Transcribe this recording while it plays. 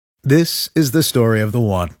This is the story of the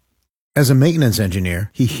one. As a maintenance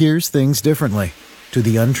engineer, he hears things differently. To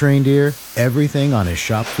the untrained ear, everything on his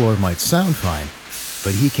shop floor might sound fine,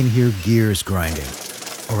 but he can hear gears grinding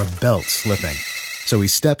or a belt slipping. So he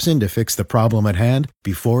steps in to fix the problem at hand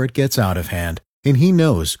before it gets out of hand. And he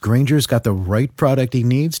knows Grainger's got the right product he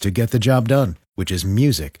needs to get the job done, which is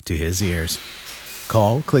music to his ears.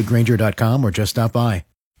 Call, click Grainger.com, or just stop by.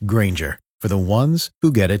 Grainger, for the ones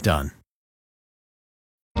who get it done.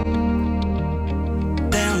 Down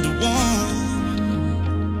to one.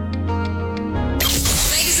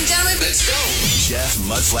 Ladies and gentlemen, Let's go. Jeff,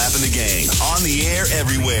 Mudflap, and the gang. On the air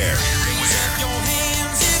everywhere. Clap your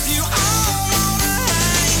hands if you all wanna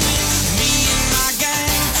hang with me and my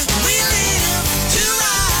gang. We live to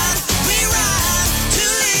ride, we ride to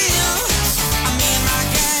live. Me and my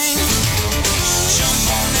gang. Jump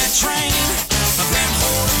on that train, grab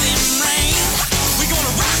hold of them reins. We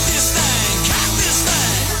gonna rock this thing, cock this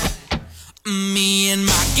thing. Me and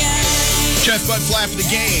my gang. Jeff Mudflap and the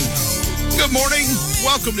gang. Good morning.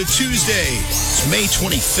 Welcome to Tuesday. It's May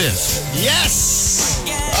 25th. Yes!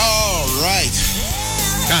 All right.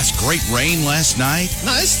 Gosh, great rain last night.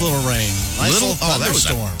 Nice little rain. Nice little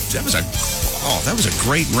thunderstorm. That was a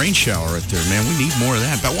great rain shower right there, man. We need more of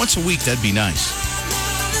that. About once a week, that'd be nice.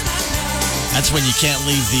 That's when you can't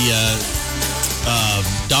leave the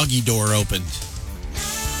doggy door open.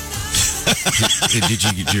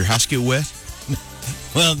 Did your house get wet?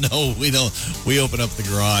 Well, no, we don't. We open up the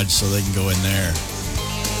garage so they can go in there.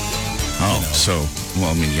 Oh, You know. so,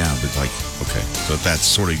 well, I mean, yeah, but like, okay. So that's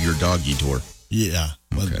sort of your doggy door. Yeah.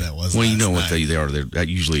 Well, Okay. that was well, you last know what night. they are.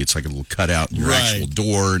 Usually it's like a little cutout in your Right. actual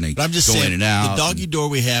door, and they But I'm just go saying, in and out. the doggy door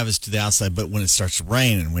we have is to the outside, but when it starts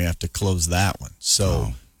raining, we have to close that one.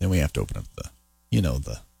 So then we have to open up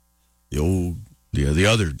the old, The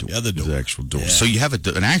other door. The other door. The actual door. Yeah. So you have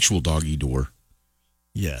an actual doggy door,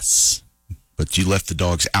 yes. but you left the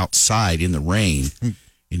dogs outside in the rain, and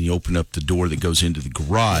you open up the door that goes into the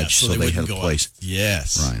garage Yeah, so they wouldn't have a go place. up.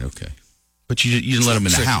 Yes. Right, okay. But you didn't let them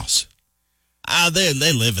in the Tricky. house.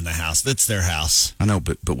 They live in the house. That's their house. I know,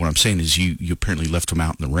 but what I'm saying is you apparently left them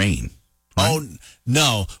out in the rain. Right? Oh,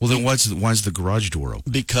 no. Well, then why's the garage door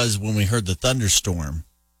open? Because when we heard the thunderstorm,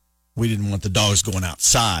 we didn't want the dogs going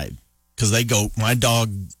outside because they go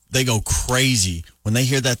crazy when they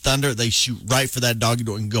hear that thunder. They shoot right for that doggy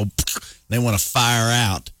door and go. They want to fire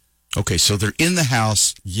out. Okay, so they're in the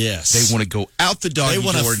house. Yes, They want to go out the doggy They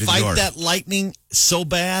want door to into the fight yard. that lightning so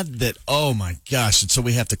bad that oh my gosh! And so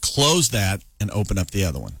we have to close that and open up the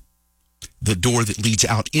other one. The door that leads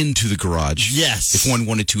out into the garage. Yes. If one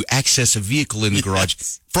wanted to access a vehicle in the garage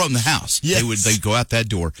from the house, Yes. they'd go out that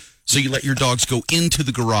door. So you let your dogs go into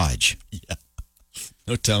the garage. Yeah,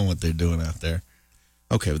 no telling what they're doing out there.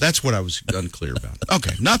 Okay, well, that's what I was unclear about.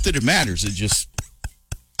 Okay, not that it matters. It just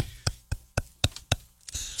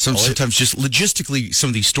sometimes just logistically, some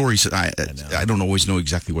of these stories I don't always know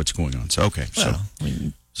exactly what's going on. So okay, Well,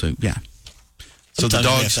 so yeah. So the sometimes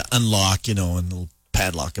we dogs. have to unlock, and a little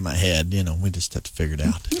padlock in my head. We just have to figure it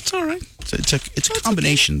out. It's all right. It's a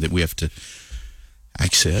combination that we have to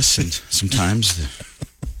access, and sometimes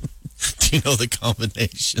Do you know the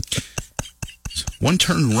combination? one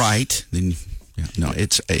turn right, then no,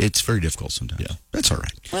 it's very difficult sometimes. Yeah. That's all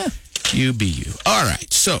right. You be you. All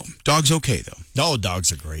right. So dogs okay though. No,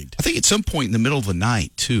 dogs are great. I think at some point in the middle of the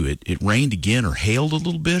night too, it rained again or hailed a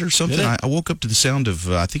little bit or something. Did it? I woke up to the sound of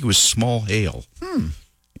I think it was small hail,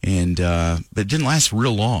 and but it didn't last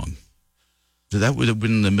real long. So that would have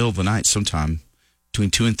been in the middle of the night, sometime between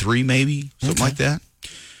 2 and 3, maybe something like that.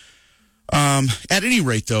 At any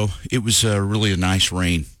rate, though, it was really a nice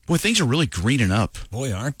rain. Boy, things are really greening up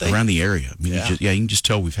Boy, aren't they? around the area. I mean, Yeah. you can just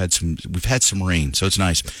tell we've had some rain, so it's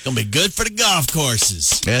nice. Gonna be good for the golf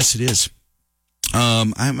courses. Yes, it is.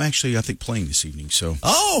 I'm actually, I think, playing this evening, so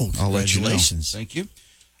Oh, I'll let you know. congratulations. Thank you.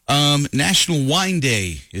 National Wine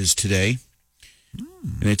Day is today,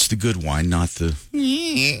 and it's the good wine, not the.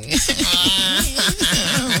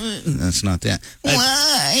 That's not that.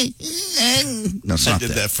 Why? No, it's I not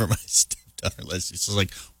did that for my stepdaughter, Leslie. She's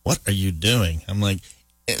like, "What are you doing?" I'm like,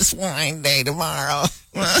 "It's wine day tomorrow."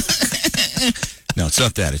 No, it's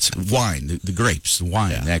not that. It's wine, the grapes, the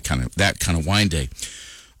wine, Yeah. that kind of wine day.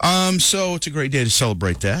 So it's a great day to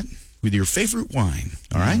celebrate that with your favorite wine.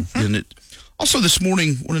 All right. And also this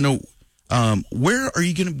morning, want to know where are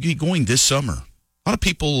you going to be going this summer? A lot of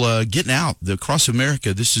people getting out across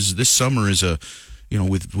America. This summer is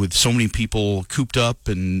with so many people cooped up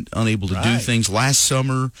and unable to do Right. things. Last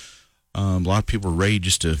summer, a lot of people were ready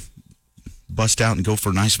just to bust out and go for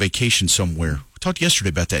a nice vacation somewhere. We talked yesterday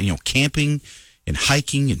about that. Camping and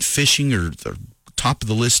hiking and fishing are top of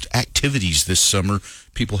the list activities this summer.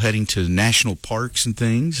 People heading to national parks and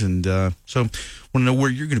things. And so want to know where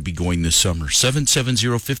you're going to be going this summer.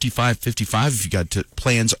 770-5555 if you got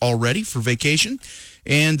plans already for vacation.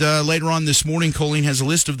 And later on this morning, Colleen has a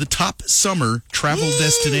list of the top summer travel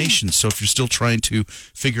destinations. So if you're still trying to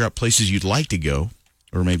figure out places you'd like to go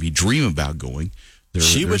or maybe dream about going,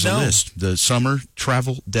 there's a list. The summer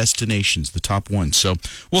travel destinations, the top ones. So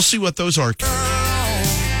we'll see what those are.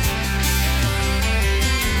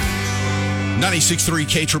 96.3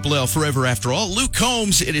 KLLL, Forever After All. Luke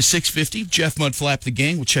Combs, it is 6:50. Jeff Mudflap, the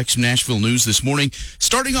gang. We'll check some Nashville news this morning.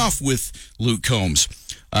 Starting off with Luke Combs.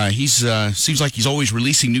 He's seems like he's always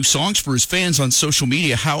releasing new songs for his fans on social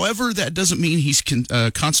media. However, that doesn't mean he's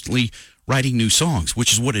constantly writing new songs,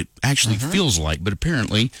 which is what it actually feels like. But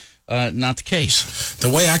apparently, not the case. The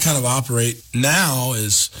way I kind of operate now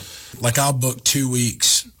is like I'll book 2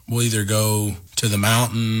 weeks. We'll either go to the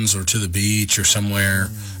mountains or to the beach or somewhere,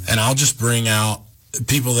 and I'll just bring out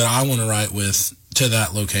people that I want to write with to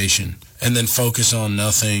that location and then focus on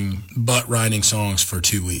nothing but writing songs for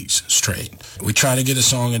 2 weeks straight. We try to get a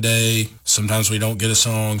song a day. Sometimes we don't get a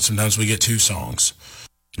song. Sometimes we get 2 songs.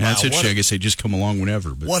 That's interesting. I guess they just come along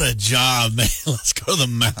whenever. But. What a job, man. Let's go to the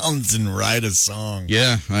mountains and write a song.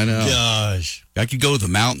 Yeah, I know. Gosh. I could go to the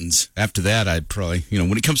mountains. After that, I'd probably,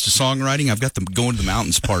 when it comes to songwriting, I've got the going to the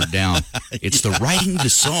mountains part down. It's the writing the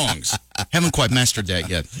songs. Haven't quite mastered that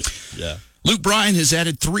yet. Yeah. Luke Bryan has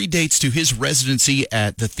added 3 dates to his residency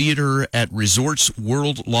at the Theater at Resorts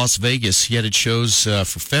World Las Vegas. He added shows for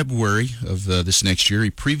February of this next year. He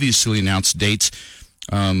previously announced dates,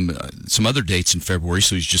 some other dates in February,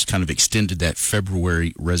 so he's just kind of extended that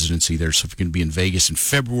February residency there. So if you're going to be in Vegas in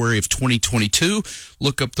February of 2022,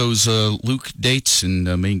 look up those Luke dates and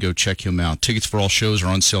maybe go check him out. Tickets for all shows are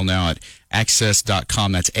on sale now at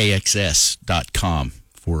access.com. That's AXS.com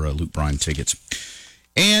for Luke Bryan tickets.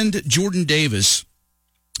 And Jordan Davis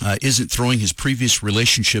isn't throwing his previous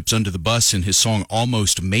relationships under the bus in his song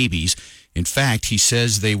Almost Maybes. In fact, he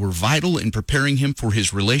says they were vital in preparing him for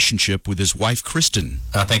his relationship with his wife, Kristen.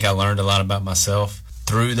 I think I learned a lot about myself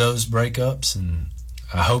through those breakups, and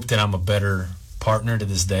I hope that I'm a better partner to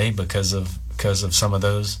this day because of some of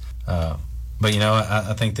those. But,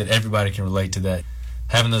 I think that everybody can relate to that.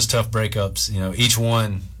 Having those tough breakups, each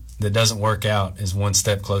one that doesn't work out is one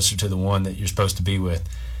step closer to the one that you're supposed to be with.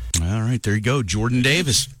 All right, there you go, Jordan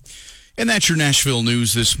Davis. And that's your Nashville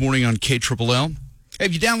news this morning on KLLL.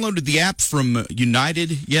 Have you downloaded the app from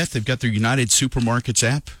United yet? They've got their United Supermarkets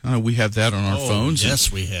app. We have that on our phones.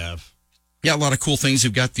 Yes, we have. Yeah, a lot of cool things.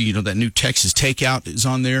 They've got the that new Texas Takeout is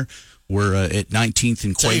on there. We're at 19th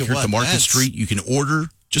and Quaker at the Market Street. You can order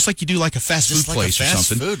just like you do like a fast food place or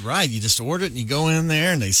something. Food, right? You just order it and you go in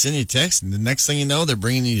there and they send you a text, and the next thing you know, they're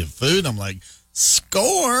bringing you food. I'm like,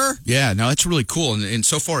 score! Yeah, no, it's really cool, and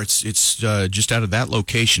so far it's just out of that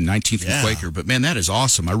location, 19th and Quaker. But man, that is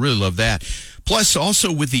awesome. I really love that. Plus,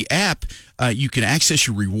 also with the app, you can access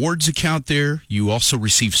your rewards account there. You also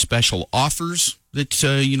receive special offers that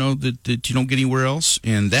that you don't get anywhere else,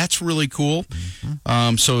 and that's really cool.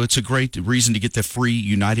 So it's a great reason to get the free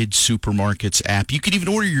United Supermarkets app. You can even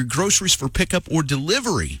order your groceries for pickup or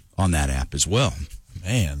delivery on that app as well.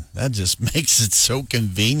 Man, that just makes it so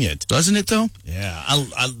convenient, doesn't it? Though, yeah.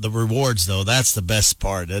 The rewards, though, that's the best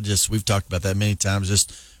part. We've talked about that many times.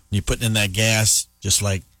 Just when you're putting in that gas, just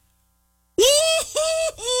like,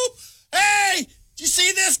 woo-hoo-hoo! Hey, did you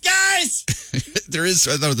see this, guys? There's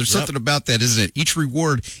something about that, isn't it? Each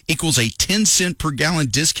reward equals a 10-cent per gallon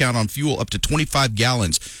discount on fuel up to 25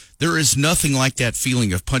 gallons. There is nothing like that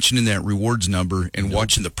feeling of punching in that rewards number and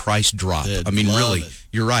watching the price drop. I mean, really,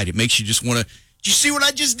 you're right. It makes you just want to. Did you see what I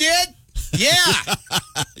just did? Yeah.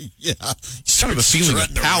 Yeah. It's kind of a feeling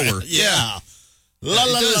of power. Yeah. La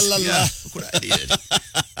la la la la. Look what I did.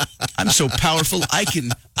 I'm so powerful. I can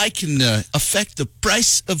affect the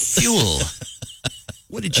price of fuel.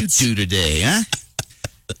 What did you do today, huh?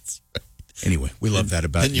 That's right. Anyway, we love that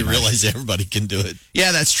about it. Then you realize everybody can do it.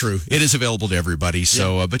 Yeah, that's true. It is available to everybody.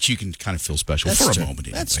 So, but you can kind of feel special for a moment.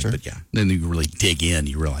 Anyway. That's true. But yeah, then you really dig in.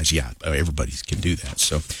 You realize, everybody can do that.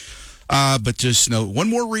 So, but just know one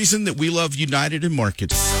more reason that we love United and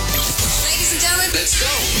Markets. Ladies and gentlemen, Let's go.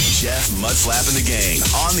 Jeff Mudflap and the gang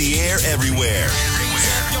on the air everywhere.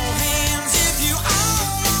 Your hands if you all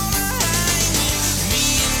wanna hang with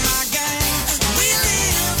me and my gang. We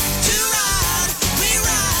live to ride, we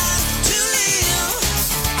ride to live.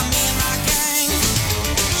 Me and my gang.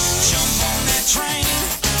 Jump on that train,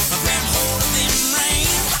 grab hold of them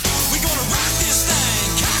reins. We gonna rock this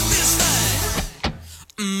thing, cock this thing.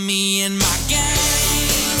 Me and my gang.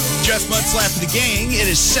 Jeff Mudflap and the gang. It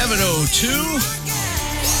is 7:02.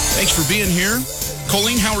 Thanks for being here.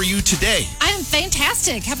 Colleen, how are you today? I'm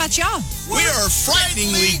fantastic. How about y'all? We are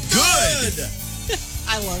frighteningly good.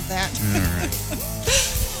 I love that.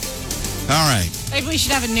 All right. Maybe we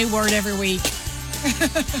should have a new word every week.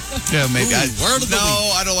 Yeah, maybe. word of the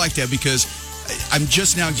week. I don't like that because I'm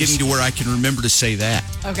just now getting to where I can remember to say that.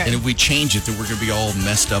 Okay. And if we change it, then we're going to be all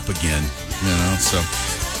messed up again. So,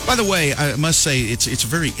 by the way, I must say it's a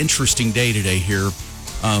very interesting day today here.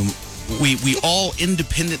 We all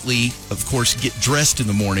independently, of course, get dressed in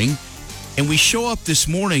the morning, and we show up this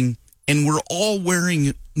morning, and we're all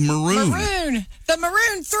wearing maroon. Maroon. The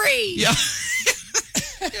Maroon 3. Yeah.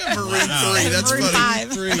 Yeah, Maroon 3. That's Maroon funny.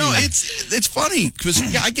 5. No, it's funny because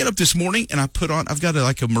I get up this morning and I've got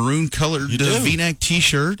a maroon colored V-neck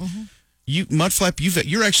T-shirt. Mm-hmm. You Mudflap,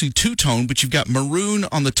 you're actually two-tone, but you've got maroon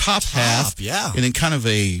on the top half, yeah, and then kind of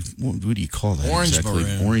a what do you call that? Orange exactly?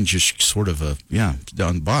 maroon, orangish sort of a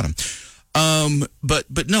on the bottom.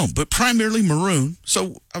 But primarily maroon.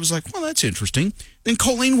 So I was like, well, that's interesting. Then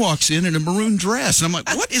Colleen walks in a maroon dress, and I'm like,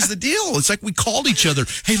 what is the deal? It's like we called each other.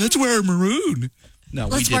 Hey, let's wear maroon. No,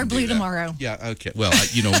 Let's we wear didn't blue do that. tomorrow. Yeah, okay. Well,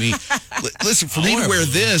 you know me. Listen, for me to wear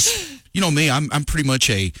this, you know me, I'm pretty much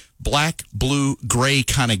a black, blue, gray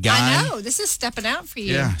kind of guy. I know. This is stepping out for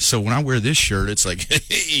you. Yeah, so when I wear this shirt, it's like,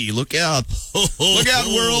 hey, look out. Look out,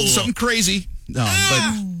 world, something crazy. No,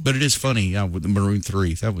 but it is funny, yeah, with the Maroon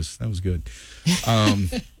 3. That was good.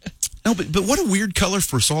 No, but what a weird color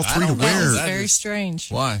for us all three to wear. It's very strange.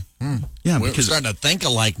 Why? Yeah, We're because starting to think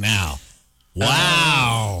alike now.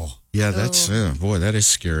 Wow. yeah, that's boy, that is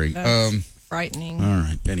scary. That's frightening. All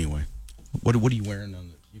right. Anyway, what are you wearing on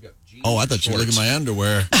the? You got jeans. I thought you were looking at my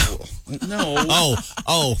underwear. No.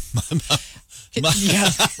 Yeah,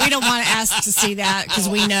 we don't want to ask to see that because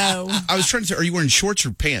we know. I was trying to say, are you wearing shorts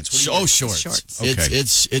or pants? What are you wearing? Shorts. Shorts. Okay.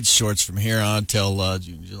 It's shorts from here on till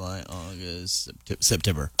June, July, August,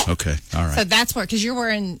 September. Okay. All right. So that's what, because you're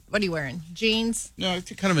wearing, what are you wearing? Jeans? No, it's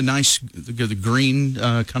kind of a nice, the green,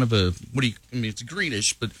 kind of a, it's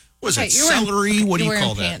greenish, but what is Okay, that, you're wearing- celery? What do you're you call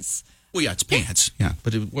wearing that? pants. Well, yeah, it's pants. Yeah,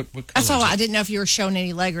 but what color That's all. is it? I didn't know if you were showing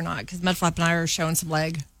any leg or not, because Mudflap and I are showing some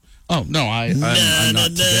leg. Oh, no, I'm not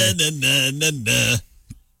today.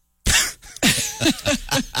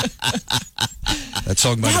 That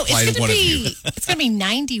song might No, apply to one of you. it's going to be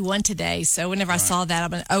 91 today. So whenever I saw that,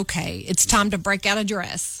 I'm like, okay, it's time to break out a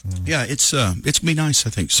dress. Yeah, it's going to be nice, I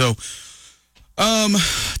think. So,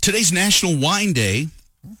 today's National Wine Day,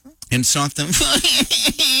 and it's not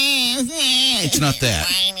it's not that.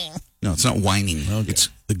 No, it's not whining. Okay. It's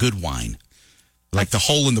the good wine. Like the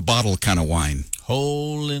hole in the bottle kind of wine.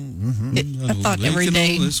 Hole in. I thought every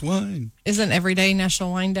day This wine. isn't every day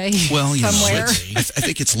National Wine Day. Well, you somewhere. know, I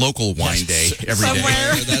think it's local wine day every day.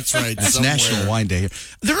 Somewhere. That's right. It's National Wine Day.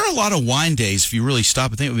 There are a lot of wine days if you really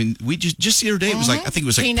stop and think. I mean, we just the other day it was like I think it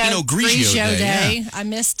was like Pinot Grigio Day. Yeah. I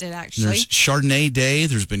missed it actually. There's Chardonnay Day.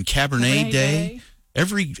 There's been Cabernet Day. And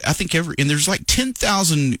there's like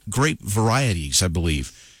 10,000 grape varieties, I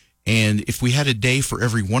believe. And if we had a day for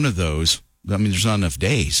every one of those, I mean, there's not enough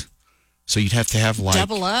days. So you'd have to have like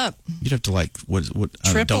double up. You'd have to like what?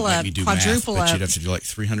 Triple don't make up, me do quadruple math, but up. you'd have to do like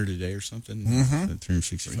 300 a day or something.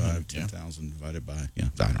 365, 10,000 divided by I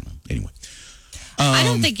don't know. Anyway, I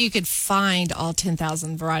don't think you could find all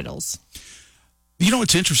 10,000 varietals you know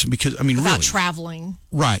it's interesting because I mean, without really, traveling.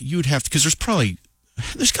 right? You would have to because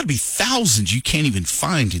there's got to be thousands you can't even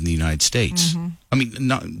find in the United States. I mean,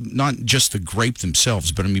 not just the grape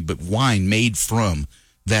themselves, but but wine made from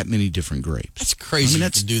that many different grapes. That's crazy. I mean,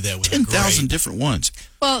 that's to do that with 10,000 different ones.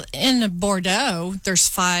 Well, in a Bordeaux, there's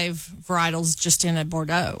 5 varietals just in a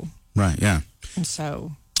Bordeaux, Right? Yeah. and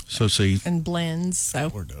so You, and blends. So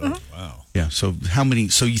Bordeaux. Wow. yeah. So how many?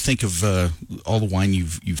 So you think of all the wine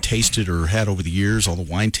you've tasted or had over the years, all the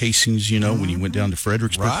wine tastings. You know, when you went down to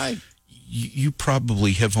Fredericksburg, Right. You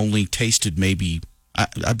probably have only tasted maybe.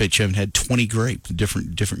 I bet you haven't had 20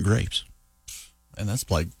 different grapes. And that's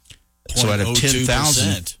like So out of 0.02%.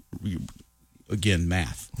 10,000, again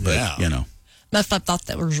math, but Yeah. you know, Mudflap thought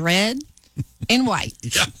that was red and white.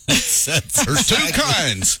 yeah, That's there's two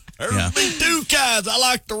kinds. There's been two kinds. I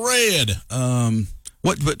like the red.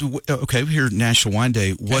 Okay, here at National Wine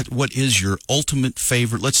Day. What is your ultimate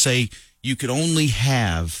favorite? Let's say you could only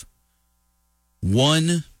have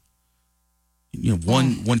one.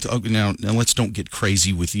 Now let's don't get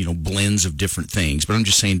crazy with blends of different things, but I'm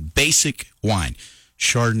just saying basic wine,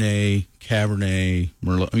 Chardonnay, Cabernet,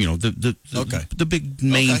 Merlot. The big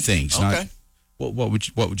main things. Okay. Not,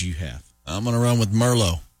 what would you have? I'm gonna run with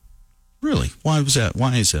Merlot. Really? Why was that?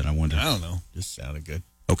 Why is that? I wonder. I don't know. Just sounded good.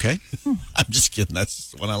 Okay. I'm just kidding. That's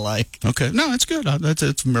just what I like. Okay. No, that's good.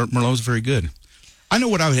 Merlot's very good. I know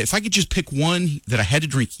what I would have. If I could just pick one that I had to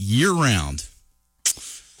drink year round,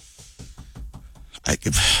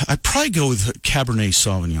 I'd probably go with Cabernet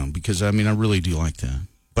Sauvignon because, I really do like that.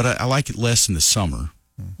 But I like it less in the summer.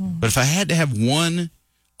 Mm-hmm. But if I had to have one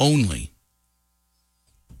only,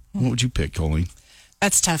 what would you pick, Colleen?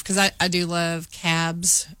 That's tough because I do love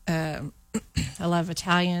cabs. I love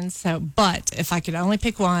Italians. But if I could only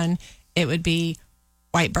pick one, it would be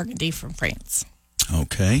white Burgundy from France.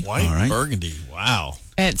 Okay. White all right. Burgundy. Wow.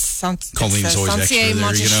 It's Colleen's always extra there,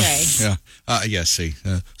 Montrachet. Yeah. Yeah, see.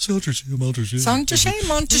 Montrachet.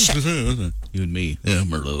 Montrachet. You and me. Yeah,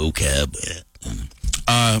 Merlot cab.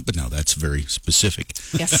 But no, that's very specific.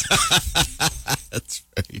 Yes. That's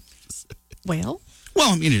very specific.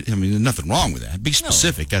 Well, there's nothing wrong with that. Be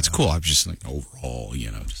specific. That's cool. I was just like, overall,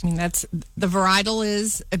 that's the varietal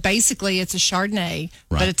is basically it's a Chardonnay,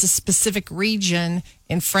 but it's a specific region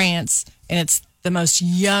in France, and it's the most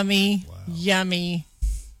yummy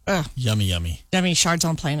Chards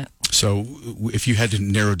on planet. So, if you had to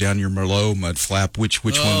narrow down your Merlot Mud Flap, which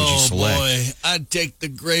one would you select? Oh boy, I'd take the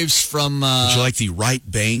grapes from. Would you like the right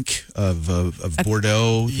bank of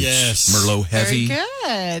Bordeaux? Yes, Merlot heavy. Very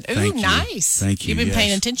good. Ooh, Thank you. nice. Thank you. You've been Yes.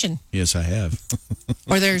 paying attention. Yes, I have.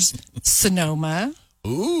 Or there's Sonoma,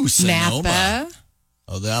 Ooh, Sonoma. Napa,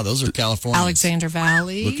 Oh, yeah, those are California. Alexander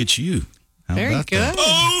Valley. Look at you. How Very about good. that?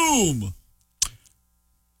 Boom.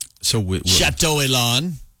 So, Chateau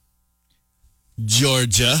Elan,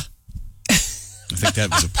 Georgia. I think that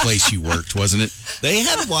was a place you worked, wasn't it? They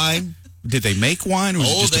had wine. Did they make wine? Or was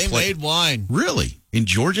it just they a place? made wine. Really? In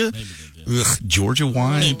Georgia? Maybe they did. Ugh, Georgia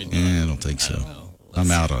wine? Maybe not. I don't think so.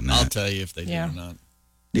 I'm out on that. I'll tell you if they did Yeah. or not.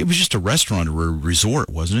 It was just a restaurant or a resort,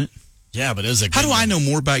 wasn't it? Yeah, but it was a good How do I one. know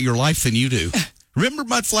more about your life than you do? Remember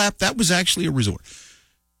Mud Flap? That was actually a resort.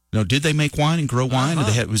 No, did they make wine and grow wine? Or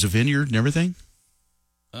it was a vineyard and everything?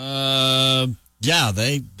 Yeah,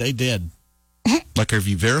 they did. Like, have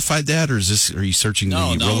you verified that, or are you searching the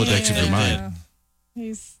Rolodex of your mind?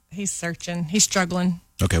 He's searching. He's struggling.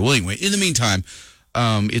 Okay, well, anyway, in the meantime,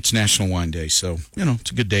 it's National Wine Day, so,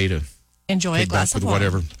 it's a good day to Enjoy a take glass back of with wine.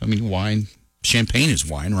 whatever. Wine, champagne is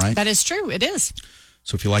wine, right? That is true. It is.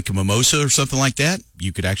 So if you like a mimosa or something like that,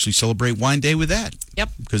 you could actually celebrate Wine Day with that. Yep.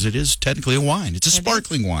 Because it is technically a wine. It's a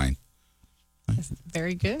sparkling wine. It's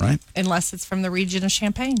very good. Right. Unless it's from the region of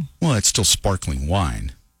Champagne. Well, it's still sparkling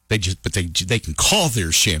wine. They can call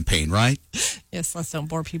theirs champagne, right? Yes, let's don't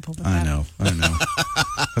bore people with I that. know.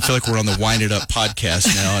 I feel like we're on the Wine It Up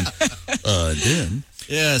podcast now. And then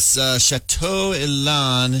Yes, Chateau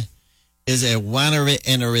Elan is a winery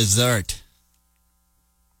and a resort.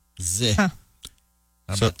 How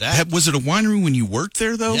about that? Was it a winery when you worked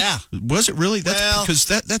there, though? Yeah. Was it really? Because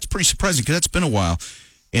that's pretty surprising, because that's been a while.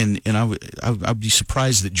 And I'd be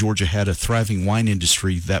surprised that Georgia had a thriving wine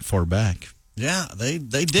industry that far back. Yeah, they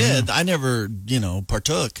did. I never,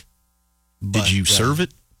 partook. Did you serve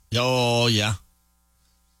it? Oh, yeah.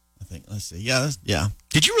 I think, let's see. Yeah.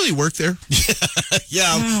 Did you really work there? Yeah,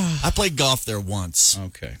 I played golf there once.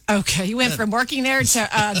 Okay. You went from working there to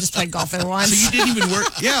just played golf there once. So you didn't even work?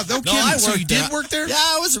 Yeah, no kidding. I So you worked did there. work there? Yeah,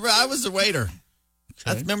 I was a waiter.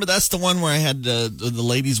 I remember that's the one where I had the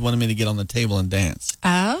ladies wanted me to get on the table and dance.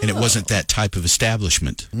 Oh. And it wasn't that type of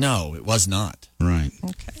establishment. No, it was not. Right.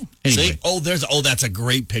 Okay. Anyway. See? That's a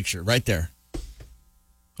great picture right there.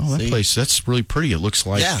 Oh, that place, that's really pretty. It looks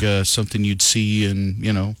like something you'd see in,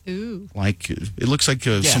 Ooh. like, it looks like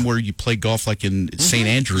somewhere you play golf, like in St.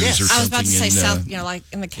 Andrews or something. I was about to say South, like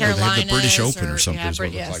in the Carolinas. They have the British Open or something is what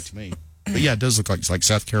it looks like to me. But yeah, it does look like it's like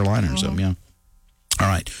South Carolina or something, yeah. All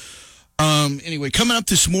right. Anyway, coming up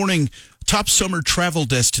this morning, top summer travel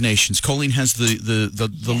destinations. Colleen has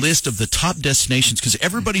the list of the top destinations because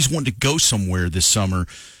everybody's wanting to go somewhere this summer,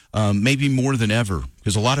 maybe more than ever,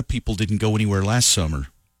 because a lot of people didn't go anywhere last summer.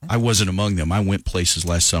 I wasn't among them. I went places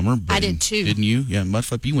last summer. I did too. Didn't you? Yeah,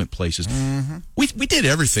 Mudflap, you went places. Mm-hmm. We did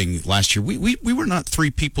everything last year. We were not three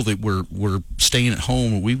people that were staying at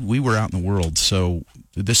home. We were out in the world. So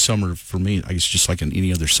this summer for me, I guess just like in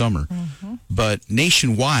any other summer. Mm-hmm. But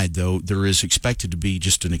nationwide, though, there is expected to be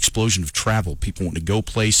just an explosion of travel. People want to go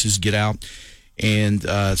places, get out. And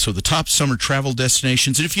so the top summer travel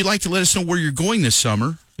destinations. And if you'd like to let us know where you're going this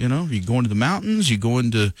summer, are you going to the mountains? You going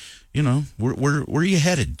to, where are you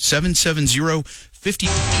headed? 770-50.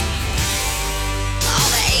 All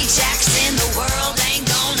the Ajax in the world ain't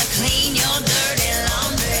gonna clean your dirty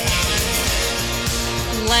laundry.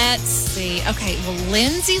 Let's see. Okay, well,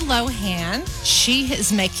 Lindsay Lohan, she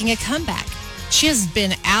is making a comeback. She has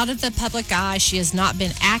been out of the public eye. She has not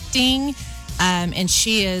been acting, and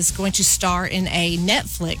she is going to star in a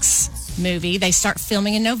Netflix movie. They start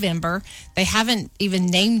filming in November. They haven't even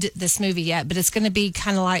named this movie yet, but it's going to be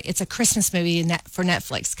kind of like, it's a Christmas movie for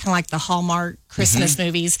Netflix, kind of like the Hallmark Christmas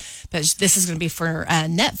movies, but this is going to be for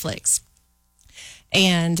Netflix.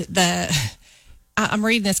 And I'm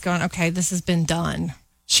reading this going, okay, this has been done.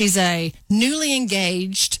 She's a newly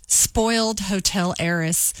engaged, spoiled hotel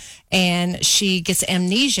heiress, and she gets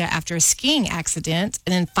amnesia after a skiing accident,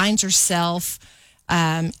 and then finds herself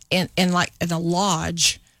in a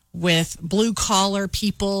lodge with blue collar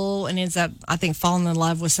people, and ends up, I think, falling in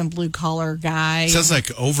love with some blue collar guy. Sounds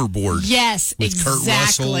like Overboard. Yes, with exactly. Kurt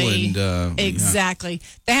Russell and exactly. Yeah.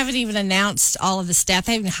 They haven't even announced all of the staff.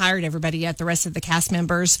 They haven't hired everybody yet. The rest of the cast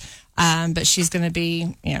members, but she's going to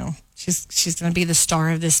be, she's going to be the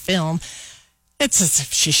star of this film. It's as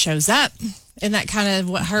if she shows up, and that kind of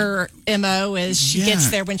what her MO is. She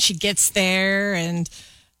gets there when she gets there, and.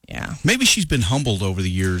 Yeah. Maybe she's been humbled over the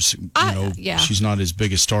years. She's not as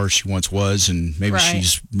big a star as she once was, and maybe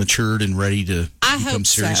she's matured and ready to become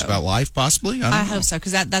serious about life, possibly. I hope so,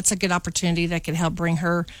 because that's a good opportunity that could help bring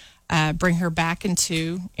her back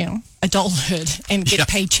into adulthood and get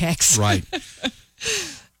paychecks. Right.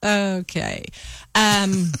 Okay.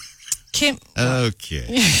 Kim. Okay.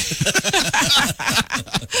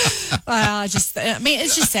 Well,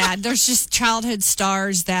 it's just sad. There's just childhood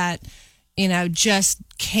stars that. Just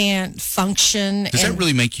can't function. Does that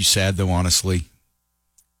really make you sad, though, honestly?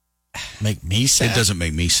 Make me sad? It doesn't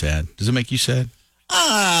make me sad. Does it make you sad?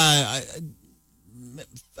 I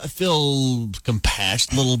feel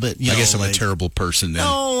compassionate a little bit. I guess I'm a terrible person then.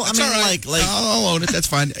 No, I mean, right. I'll own it. That's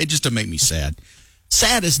fine. It just doesn't make me sad.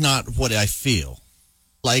 Sad is not what I feel.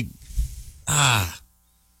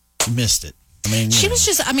 Missed it. I mean, she was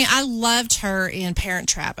just, I loved her in Parent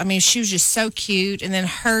Trap. She was just so cute. And then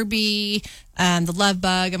Herbie, the Love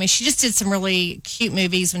Bug. She just did some really cute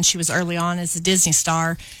movies when she was early on as a Disney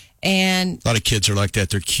star. And a lot of kids are like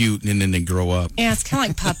that. They're cute and then they grow up. Yeah, it's kind of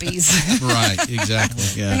like puppies. Right,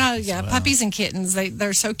 exactly. Yeah. Puppies and kittens.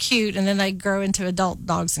 They're so cute, and then they grow into adult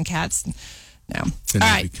dogs and cats. No. Then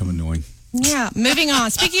they become annoying. Yeah, moving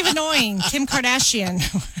on. Speaking of annoying, Kim Kardashian.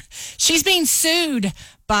 She's being sued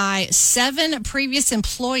by 7 previous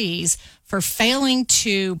employees for failing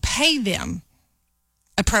to pay them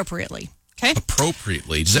appropriately. Okay?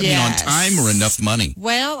 Appropriately. Does that mean on time or enough money?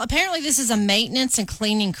 Well, apparently this is a maintenance and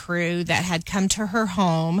cleaning crew that had come to her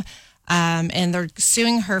home, and they're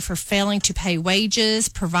suing her for failing to pay wages,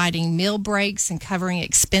 providing meal breaks, and covering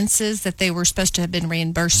expenses that they were supposed to have been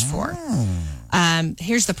reimbursed for.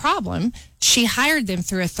 Here's the problem. She hired them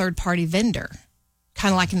through a third-party vendor,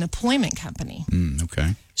 kind of like an employment company.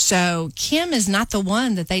 Okay. So Kim is not the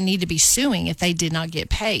one that they need to be suing if they did not get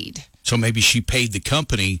paid. So maybe she paid the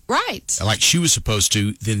company right like she was supposed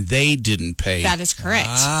to, then they didn't pay. That is correct.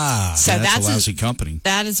 So that's a lousy company.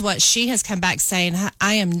 That is what she has come back saying.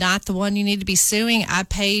 I am not the one you need to be suing. I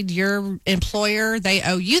paid your employer. They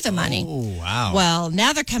owe you the money. Oh, wow. Well,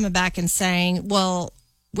 now they're coming back and saying, well,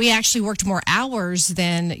 we actually worked more hours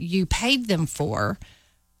than you paid them for.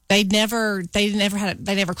 They never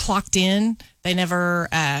clocked in. They never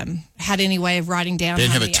had any way of writing down. They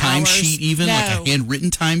didn't have a timesheet, even like a handwritten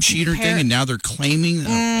timesheet or thing, and now they're claiming.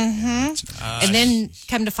 And then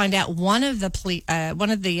come to find out, one of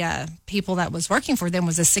the people that was working for them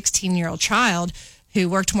was a 16-year-old child who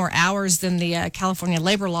worked more hours than the California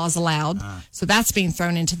labor laws allowed. So that's being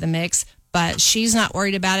thrown into the mix. But she's not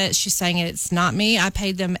worried about it. She's saying it's not me. I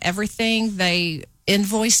paid them everything they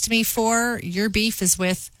invoiced me for. Your beef is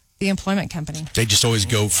with the employment company. They just always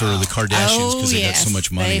go for the Kardashians because they got so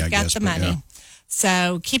much money. They've got the money. Yeah.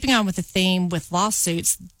 So keeping on with the theme with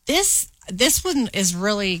lawsuits, this one is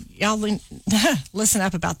really, y'all listen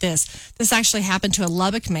up about this. This actually happened to a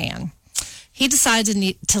Lubbock man. He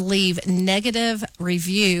decided to leave negative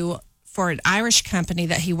review for an Irish company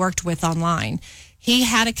that he worked with online. He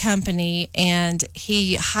had a company, and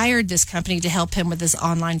he hired this company to help him with his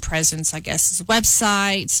online presence, I guess, his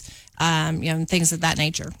website, and things of that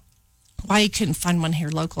nature. Why he couldn't find one here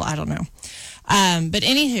local, I don't know. But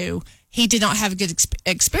anywho, he did not have a good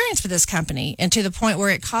experience with this company, and to the point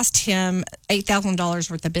where it cost him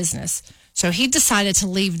 $8,000 worth of business. So he decided to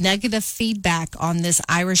leave negative feedback on this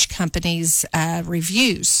Irish company's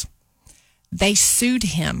reviews. They sued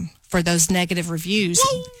him for those negative reviews.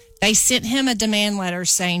 They sent him a demand letter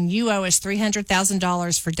saying, you owe us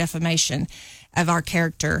 $300,000 for defamation of our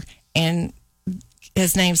character. And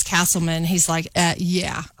his name's Castleman. He's like,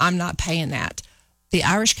 yeah, I'm not paying that. The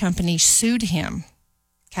Irish company sued him.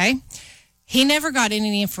 Okay. He never got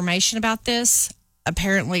any information about this,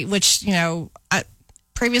 apparently, which,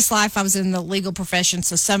 previous life, I was in the legal profession,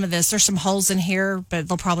 so some of there's some holes in here, but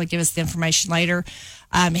they'll probably give us the information later.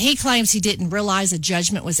 He claims he didn't realize a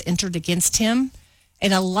judgment was entered against him,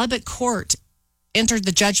 and a Lubbock court entered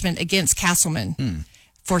the judgment against Castleman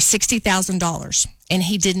for $60,000, and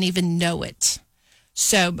he didn't even know it.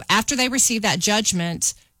 So after they received that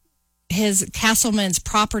judgment, his Castleman's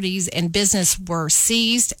properties and business were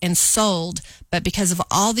seized and sold, but because of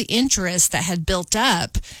all the interest that had built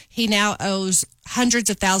up, he now owes hundreds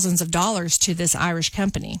of thousands of dollars to this Irish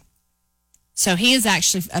company. So he is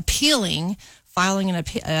actually appealing, filing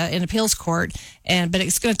an appeals court, but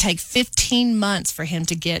it's going to take 15 months for him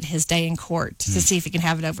to get his day in court to see if he can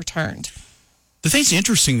have it overturned. The thing's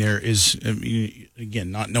interesting there is,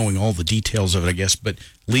 again, not knowing all the details of it, I guess, but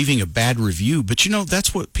leaving a bad review. But,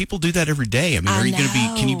 that's what people do that every day. I mean, are you going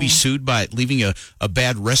to can you be sued by leaving a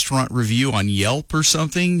bad restaurant review on Yelp or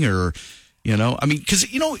something? Or, because,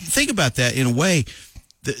 think about that in a way.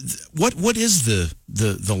 What is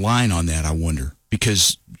the line on that, I wonder?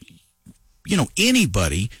 Because,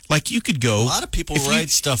 anybody, like you could go. A lot of people write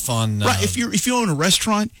stuff on. Right. If you own a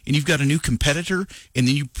restaurant and you've got a new competitor, and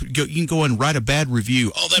then you can go and write a bad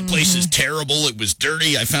review. Oh, that place is terrible. It was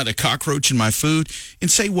dirty. I found a cockroach in my food,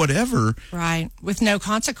 and say whatever. Right. With no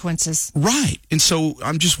consequences. Right. And so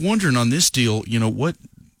I'm just wondering on this deal,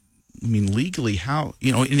 legally how,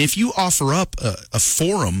 and if you offer up a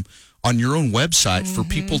forum on your own website for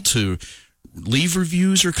people to leave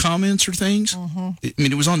reviews or comments or things.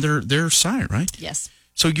 It was on their site, right? Yes.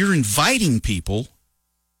 So you're inviting people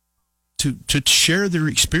to share their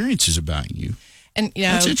experiences about you. And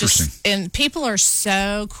that's interesting. And people are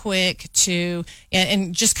so quick to,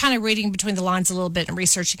 and just kind of reading between the lines a little bit and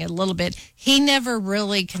researching it a little bit. He never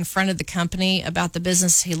really confronted the company about the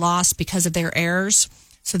business he lost because of their errors.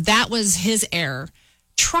 So that was his error.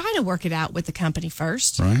 Try to work it out with the company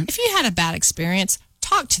first. Right. If you had a bad experience,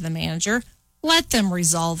 talk to the manager. Let them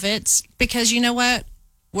resolve it, because you know what?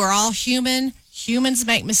 We're all human. Humans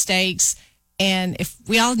make mistakes. And if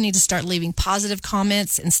we all need to start leaving positive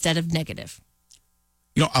comments instead of negative.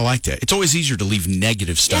 I like that. It's always easier to leave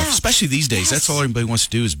negative stuff, especially these days. That's all everybody wants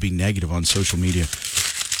to do is be negative on social media.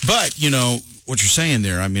 But, what you're saying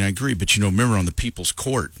there, I agree. But, remember on the People's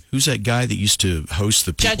Court, who's that guy that used to host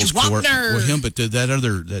the People's Judge Court? Wapner. Well, him, but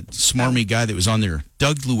that smarmy guy that was on there,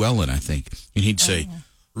 Doug Llewellyn, I think. And he'd say,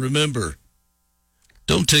 remember,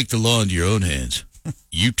 don't take the law into your own hands.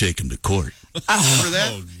 You take him to court. Remember that?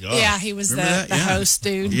 Oh, God. Yeah, he was the host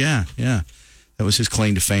dude. Yeah. That was his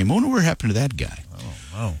claim to fame. I wonder what happened to that guy. Oh,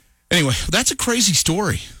 wow. Anyway, that's a crazy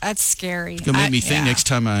story. That's scary. It's going to make me think next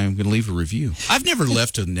time I'm going to leave a review. I've never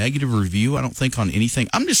left a negative review, I don't think, on anything.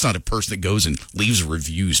 I'm just not a person that goes and leaves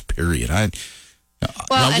reviews, period.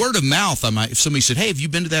 Now, word of mouth, if somebody said, hey, have you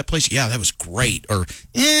been to that place? Yeah, that was great. Or,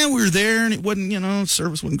 we were there and it wasn't,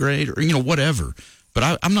 service wasn't great, or, whatever.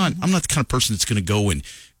 But I'm not the kind of person that's going to go and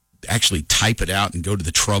actually type it out and go to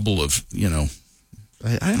the trouble of, I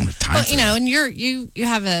don't have time for that. And you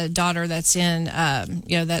have a daughter that's in,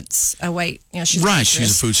 that's a wait, she's right.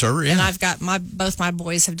 She's a food server, yeah. And I've got both my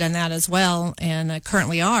boys have done that as well, and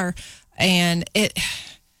currently are, and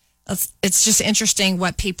it's just interesting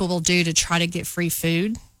what people will do to try to get free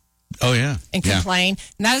food. Oh yeah, and complain.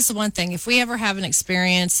 And that is the one thing. If we ever have an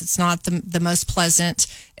experience, it's not the most pleasant.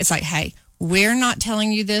 It's like, hey, we're not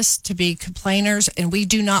telling you this to be complainers, and we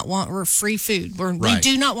do not want free food. We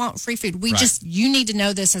do not want free food. You need to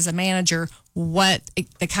know this as a manager, what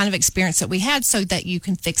the kind of experience that we had, so that you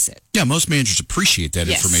can fix it. Yeah, most managers appreciate that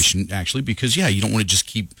information, actually, because, you don't want to just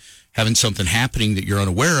keep having something happening that you're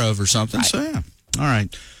unaware of or something. Right. So, yeah. All right.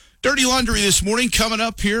 Dirty Laundry this morning coming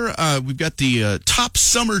up here. We've got the top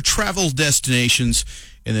summer travel destinations,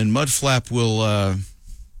 and then Mudflap will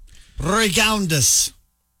regound us.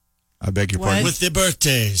 I beg your pardon? With the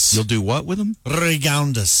birthdays. You'll do what with them?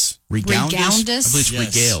 Regound us. Regound us? Regound us? I believe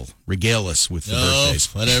it's regale. Regale us with the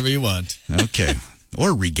birthdays. Whatever you want. Okay.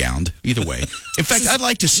 Or regound. Either way. In fact, I'd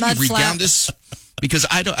like to see regound us, because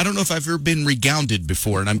I don't know if I've ever been regounded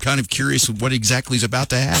before, and I'm kind of curious what exactly is about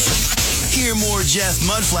to happen. Hear more Jeff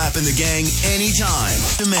Mudflap and the gang anytime.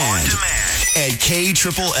 On demand. At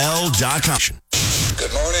KLLL.com.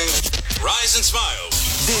 Good morning. Rise and smile.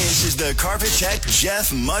 This is the Carpet Tech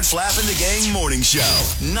Jeff Mudflap and the Gang Morning Show.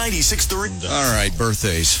 96.3. All right,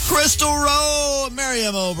 birthdays. Crystal Rowe,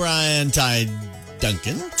 Miriam O'Brien, Ty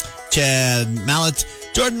Duncan, Chad Mallett,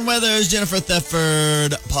 Jordan Weathers, Jennifer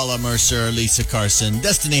Thetford, Paula Mercer, Lisa Carson,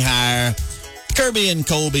 Destiny Hire, Kirby and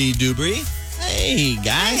Colby Dubry. Hey,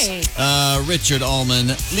 guys. Hey. Richard Allman,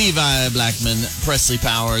 Levi Blackman, Presley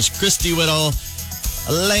Powers, Christy Whittle,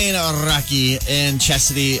 Elaine Rocky, and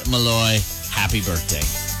Chastity Malloy. Happy birthday.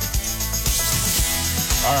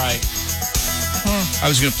 All right. I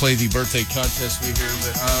was going to play the birthday contest we hear,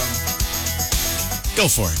 but Go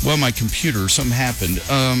for it. well, my computer, something happened.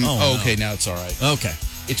 no. Okay, now it's all right. Okay.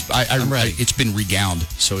 I'm ready. It's been regowned,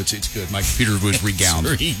 so it's good. My computer was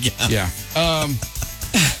regowned. Yeah.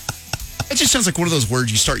 It just sounds like one of those words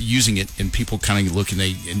you start using it, and people kind of look and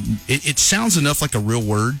it sounds enough like a real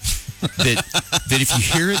word that if you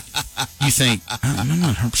hear it, you think I'm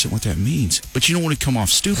not 100% what that means, but you don't want to come off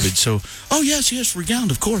stupid. So, oh yes, regowned,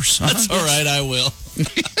 of course. That's all right. I will.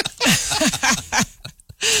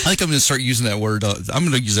 I think I'm going to start using that word. I'm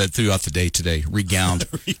going to use that throughout the day today. Regowned.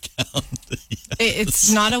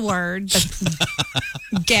 It's not a word,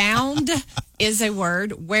 but gowned is a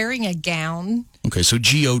word. Wearing a gown. Okay, so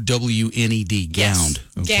GOWNED, gowned. Yes,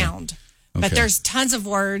 Okay. gowned. But Okay. there's tons of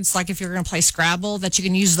words, like if you're going to play Scrabble, that you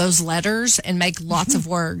can use those letters and make lots of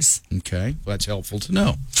words. Okay, well, that's helpful to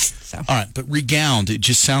know. So All right, but regowned, it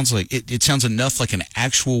just sounds like it sounds enough like an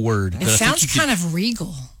actual word. it sounds kind of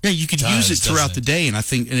regal. Yeah, you could does, use it throughout doesn't the it? day, and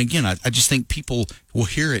I just think people will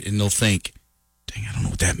hear it and they'll think, "Dang, I don't know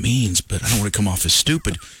what that means, but I don't want to come off as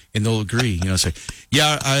stupid," and they'll agree. Say,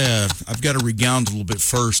 "Yeah, I've got to regound a little bit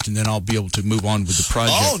first, and then I'll be able to move on with the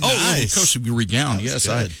project." Oh, yeah, nice. of course, we regound. That was Yes,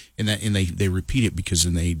 good. and they repeat it because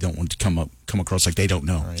then they don't want to come across like they don't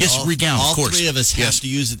know. Yes, all, regound. All of course, three of us have to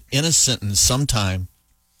use it in a sentence sometime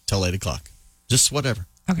till 8 o'clock. Just whatever.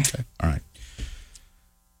 Okay. All right.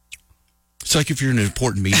 It's like if you're in an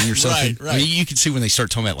important meeting or something. Right. I mean, you can see when they start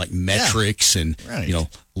talking about like metrics and Right.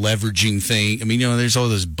 leveraging thing. I mean, there's all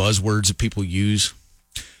those buzzwords that people use.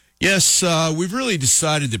 Yes, we've really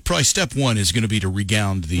decided that probably step one is going to be to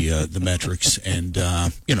regound the metrics, and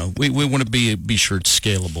we want to be sure it's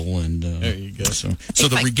scalable. And There you go. So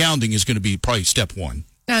the regounding is going to be probably step one.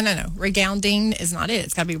 No. Regounding is not it.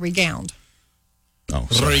 It's got to be regound. Oh,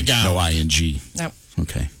 sorry. Regound. No ing. No.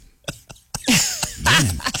 Okay.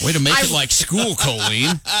 Man, way to make it like school,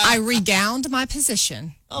 Colleen. I regound my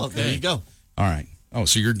position. Oh, there you go. All right. Oh,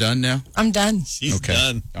 so you're done now? I'm done. She's Okay.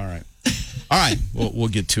 done. All right. All right. We'll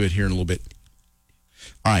get to it here in a little bit.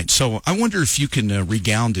 All right. So I wonder if you can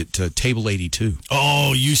regound it to Table 82.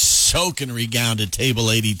 Oh, you so can regound at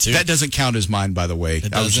Table 82. That doesn't count as mine, by the way.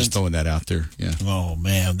 It I was just doesn't? throwing that out there. Yeah. Oh,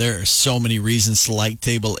 man, there are so many reasons to like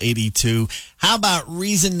Table 82. How about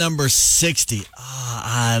reason number 60?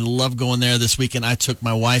 I love going there this weekend. I took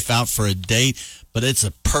my wife out for a date, but it's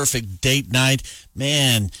a perfect date night.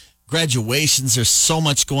 Man, graduations, there's so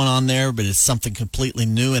much going on there, but it's something completely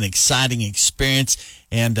new and exciting experience.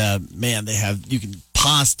 And, man, you can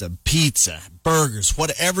pasta, pizza, burgers,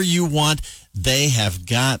 whatever you want, they have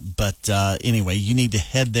got. But anyway, you need to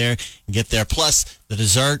head there and get there. Plus, the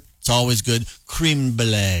dessert, it's always good. Creme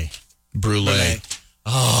brulee. Brulee.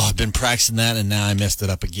 Oh, I've been practicing that, and now I messed it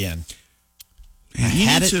up again. I you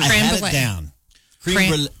had need it, to- I had Creme it brulee. down.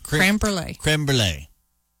 Creme brulee. Creme brulee.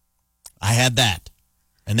 I had that,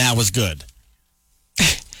 and that was good.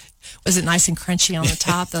 Was it nice and crunchy on the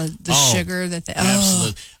top? The Oh, sugar that they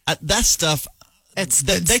Absolutely. That stuff, It's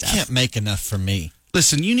they good stuff. can't make enough for me.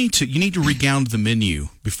 Listen, you need to regound the menu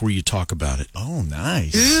before you talk about it. Oh,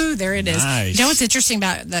 nice. Ooh, there it is. Nice. You know what's interesting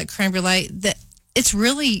about the creme brulee? That it's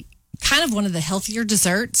really kind of one of the healthier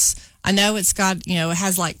desserts. I know it's got, it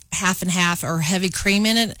has like half and half or heavy cream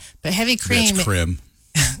in it, but heavy cream. That's creme.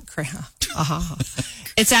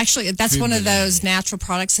 It's actually, that's one of those natural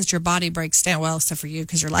products that your body breaks down. Well, except for you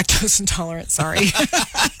because you're lactose intolerant. Sorry.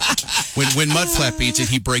 When Mudflap eats it,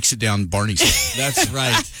 he breaks it down Barney's. That's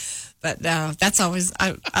right. But no, that's always,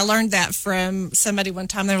 I learned that from somebody one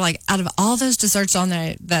time. They were like, out of all those desserts on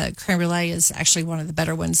there, the creme brulee is actually one of the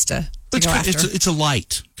better ones to go after. It's a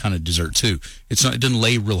light kind of dessert too. It doesn't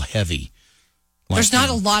lay real heavy. There's not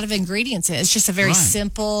a lot of ingredients in it. It's just a very Right.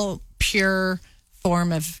 simple, pure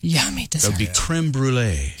form of yummy That would dessert. be creme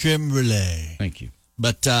brulee. Creme brulee. Thank you.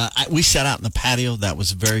 But we sat out in the patio. That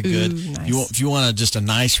was very good. Ooh, nice. If you want just a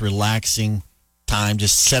nice, relaxing time,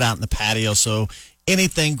 just sit out in the patio. So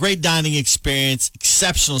anything, great dining experience,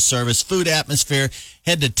 exceptional service, food atmosphere.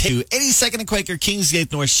 Head to 82nd and Quaker,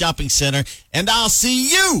 Kingsgate North Shopping Center, and I'll see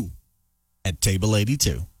you at Table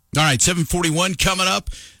 82. All right, 741 coming up.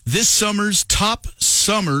 This summer's top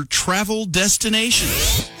summer travel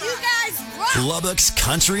destinations. You guys rock! Lubbock's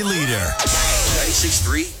country leader.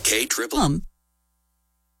 96.3 K Triple.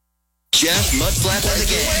 Jeff Mudflap and the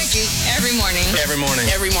gang. Every morning. Every morning.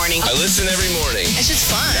 Every morning. I listen every morning. It's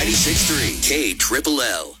just fun. 96.3 K Triple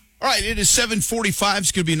L. All right, it is 7:45.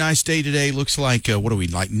 It's going to be a nice day today. Looks like, what are we,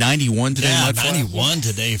 like 91 today? Yeah, Mudflap? 91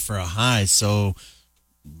 today for a high. So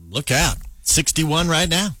look out. 61 right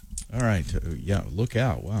now. All right. Yeah, look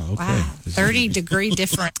out. Wow. Okay. Wow, 30-degree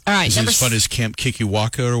difference. All right, Is it number as fun as Camp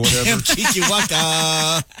Kikiwaka or whatever? Camp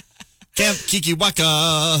Kikiwaka. Camp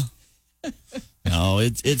Kikiwaka. No,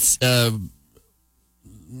 it's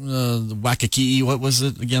Waikiki. What was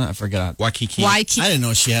it again? I forgot. Waikiki. Waikiki. I didn't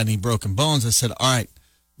know she had any broken bones. I said, all right,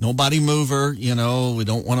 nobody move her. You know, we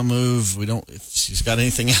don't want to move. We don't, if she's got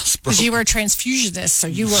anything else broken. Because you were a transfusionist, so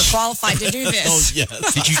you were qualified to do this. Oh,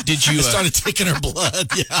 yes. Did you I started taking her blood.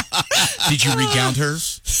 Yeah. did you recount her?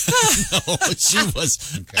 No,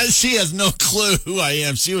 she has no clue who I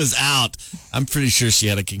am. She was out. I'm pretty sure she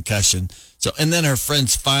had a concussion. So, and then her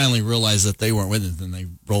friends finally realized that they weren't with it, and they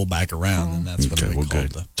rolled back around, and that's what we called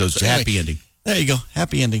good. the. So it's a happy ending. There you go.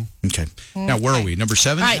 Happy ending. Okay. Now, where are we? Number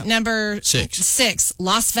 7? All right, number 6. 6,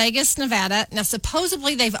 Las Vegas, Nevada. Now,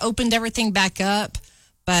 supposedly they've opened everything back up,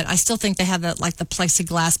 but I still think they have the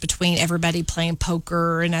plexiglass between everybody playing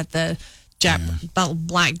poker and at the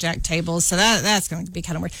blackjack tables. So that's going to be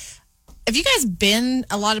kind of weird. Have you guys been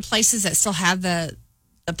a lot of places that still have the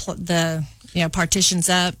partitions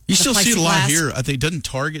up? You the still see it a lot plexiglass? here. I think doesn't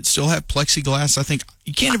Target still have plexiglass? I think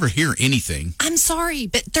you can't ever hear anything. I'm sorry,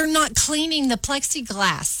 but they're not cleaning the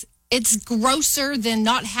plexiglass. It's grosser than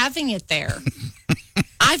not having it there.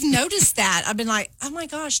 I've noticed that. I've been like, oh my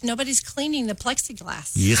gosh, nobody's cleaning the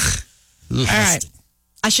plexiglass. Yuck. All right.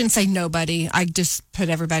 I shouldn't say nobody. I just put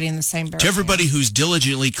everybody in the same barrel. To everybody who's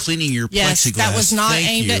diligently cleaning your Yes, plexiglass, that was not thank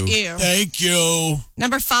aimed you. at you. Thank you.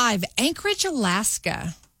 Number 5, Anchorage,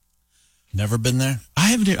 Alaska. Never been there?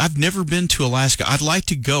 I've never been to Alaska. I'd like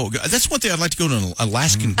to go. That's one thing I'd like to go to an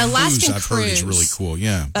Alaskan cruise. I've heard is really cool.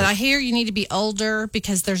 Yeah. But I hear you need to be older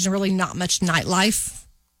because there's really not much nightlife.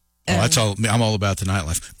 That's all. I'm all about the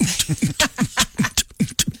nightlife.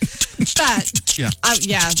 But Yeah.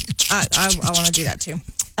 I want to do that too.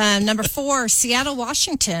 Number 4, Seattle,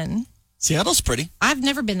 Washington. Seattle's pretty. I've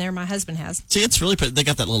never been there. My husband has. See, it's really pretty. They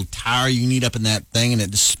got that little tower you need up in that thing, and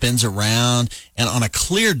it just spins around. And on a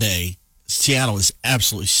clear day, Seattle is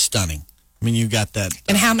absolutely stunning. I mean, you've got that.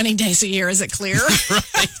 And how many days a year is it clear?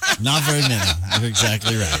 Not very many. You're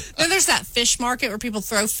exactly right. Then there's that fish market where people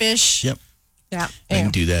throw fish. Yep. Yeah. I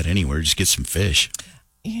can do that anywhere. Just get some fish.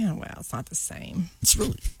 Yeah, well, it's not the same. It's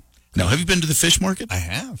really. No, have you been to the fish market? I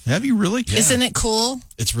have. Have you really? Yeah. Isn't it cool?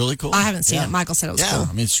 It's really cool. I haven't seen it. Michael said it was yeah. cool.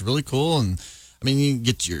 I mean, it's really cool. And I mean,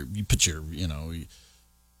 you put your,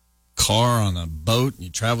 car on a boat and you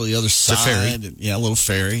travel the other side. ferry. And, a little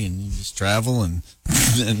ferry, and you just travel. And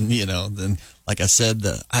then, like I said,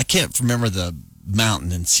 I can't remember the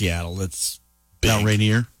mountain in Seattle. That's big. Mount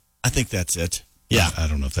Rainier? I think that's it. Yeah. I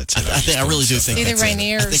don't know if that's it. I really do think Either that's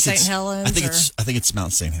Rainier it. I or think St. it's- Helens. I think it's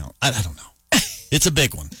Mount St. Helens. I don't know. It's a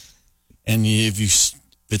big one. And if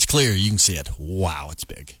it's clear, you can see it. Wow, it's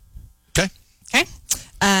big. Okay. Okay.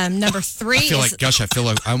 Number 3 I feel is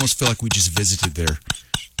like, I almost feel like we just visited there.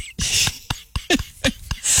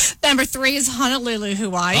 number 3 is Honolulu,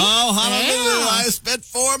 Hawaii. Oh, Honolulu. Yeah. I spent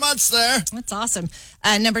 4 months there. That's awesome.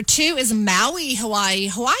 Number 2 is Maui, Hawaii.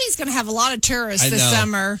 Hawaii's going to have a lot of tourists this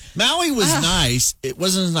summer. Maui was nice. It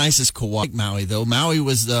wasn't as nice as Kauai. Maui, though. Maui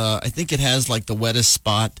was I think it has like the wettest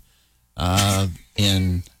spot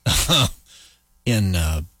in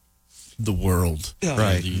the world.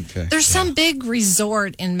 Right. Okay. There's some big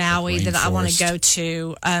resort in Maui that I want to go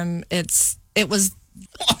to. It was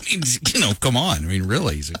I mean, come on. I mean,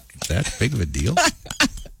 really? Is it that big of a deal?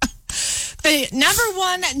 the number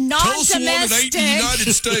 1 non-domestic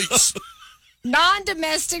United States.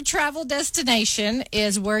 non-domestic travel destination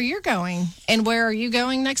is where you're going. And where are you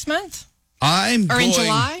going next month? In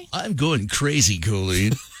July? I'm going crazy,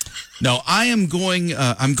 Colleen. No, I am going.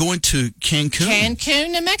 I'm going to Cancun.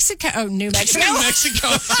 Cancun, New Mexico. Oh, New Mexico. New Mexico.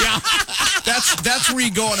 Yeah, that's where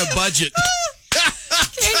you go on a budget.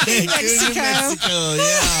 Cancun, New Mexico.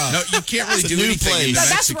 Yeah. No, you can't really It's a do new anything place. in So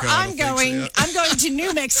Mexico. that's where I'm going. I'm going to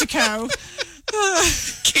New Mexico.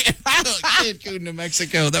 Cancun, New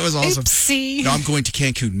Mexico. That was awesome. Oopsie. No, I'm going to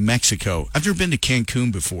Cancun, Mexico. I've never been to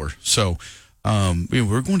Cancun before, so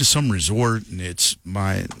we're going to some resort, and it's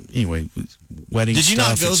wedding. Did you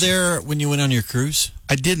stuff. not go there when you went on your cruise?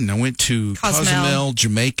 I didn't. I went to Cozumel,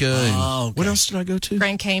 Jamaica, and what else did I go to?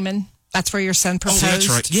 Grand Cayman. That's where your son Oh, proposed. that's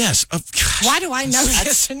right. Yes. Gosh. Why do I know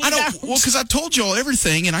this? And you I don't. Well, because I told you all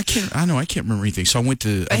everything, and I can't remember anything. So I went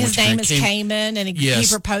to. But his name is Cayman, and he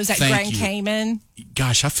Yes, proposed at thank Grand you. Cayman.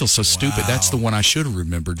 Gosh, I feel so stupid. That's the one I should have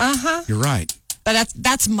remembered. You're right. But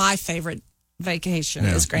that's my favorite vacation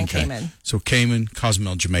is Grand okay. Cayman. So Cayman,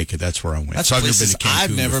 Cozumel, Jamaica. That's where I went. That's so I've never been places to Cancun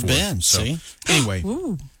I've never before. been, So see? anyway,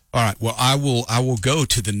 All right. Well, I will go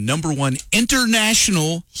to the number one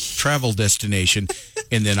international travel destination,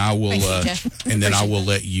 and then I will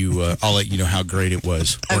let you I'll let you know how great it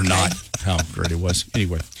was, or not how great it was.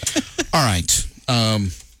 Anyway. All right.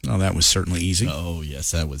 Well, that was certainly easy. Oh,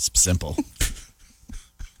 yes, that was simple.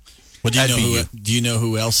 Well, do you know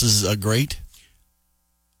who else is great?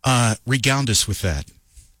 Regound us with that.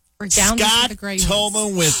 Scott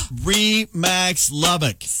Toman with Remax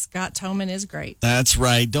Lubbock. Scott Toman is great. That's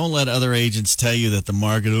right. Don't let other agents tell you that the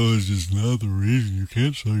market is just not the reason you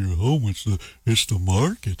can't sell your home. It's the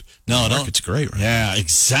market. No, the market's great, right? Yeah,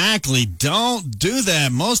 exactly. Don't do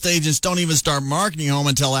that. Most agents don't even start marketing your home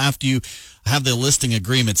until after you have the listing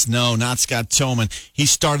agreements. No, not Scott Toman. He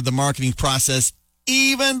started the marketing process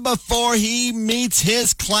even before he meets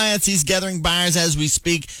his clients. He's gathering buyers as we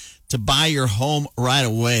speak to buy your home right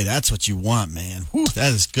away. That's what you want, man. Whew,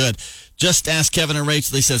 that is good. Just ask Kevin and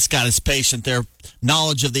Rachel. They said Scott is patient. Their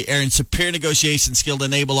knowledge of the area and superior negotiation skill to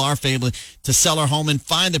enable our family to sell our home and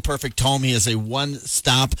find the perfect home. He is a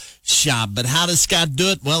one-stop shop. But how does Scott do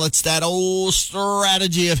it? Well, it's that old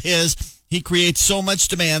strategy of his. He creates so much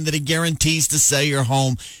demand that he guarantees to sell your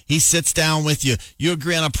home. He sits down with you. You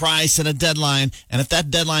agree on a price and a deadline. And if that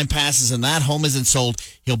deadline passes and that home isn't sold,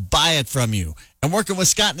 he'll buy it from you. And working with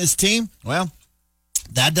Scott and his team, well,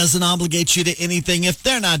 that doesn't obligate you to anything. If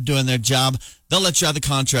they're not doing their job, they'll let you out of the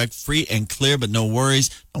contract free and clear, but no worries.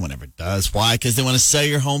 No one ever does. Why? Because they want to sell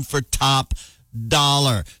your home for top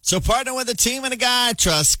dollar. So partner with a team and a guy I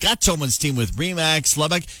trust. Scott Toman's team with Remax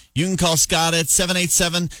Lubbock. You can call Scott at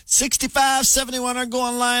 787-6571 or go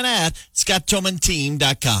online at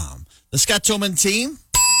scotttomanteam.com. The Scott Toman team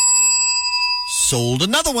sold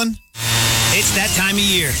another one. It's that time of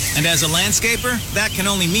year, and as a landscaper, that can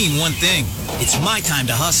only mean one thing. It's my time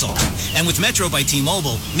to hustle. And with Metro by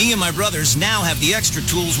T-Mobile, me and my brothers now have the extra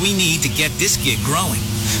tools we need to get this gig growing.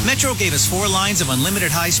 Metro gave us 4 lines of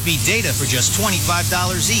unlimited high-speed data for just $25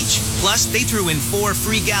 each. Plus, they threw in 4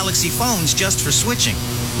 free Galaxy phones just for switching.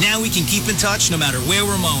 Now we can keep in touch no matter where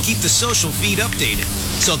we're mowing. Keep the social feed updated,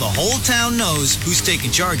 so the whole town knows who's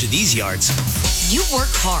taking charge of these yards. You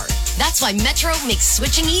work hard. That's why Metro makes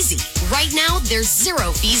switching easy. Right now, there's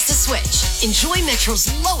 0 fees to switch. Enjoy Metro's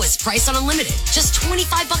lowest price on unlimited. Just $25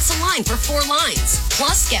 a line for 4 lines.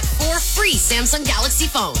 Plus, get 4 free Samsung Galaxy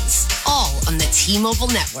phones. All on the T-Mobile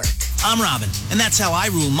network. I'm Robin, and that's how I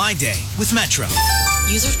rule my day with Metro.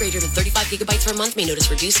 Users greater than 35 gigabytes per month may notice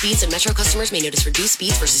reduced speeds, and Metro customers may notice reduced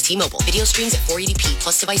speeds versus T-Mobile. Video streams at 480p,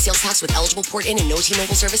 plus device sales tax with eligible port-in and no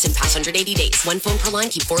T-Mobile service in past 180 days. 1 phone per line,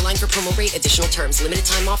 keep 4 line for promo rate. Additional terms. Limited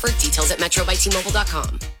time offer. Details at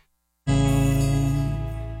metrobytmobile.com.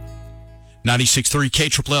 96.3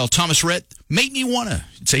 KLL. Thomas Rhett, Make Me Wanna.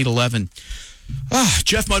 It's 8:11.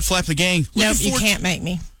 Jeff Mudflap, the gang. Nope, you can't make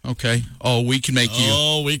me. Okay. Oh, we can make you.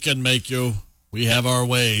 Oh, we can make you. We have our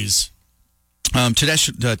ways.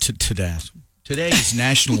 Today is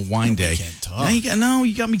National Wine Day. Can't talk. You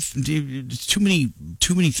got me.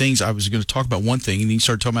 Too many things. I was going to talk about one thing, and then you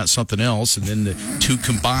started talking about something else, and then the two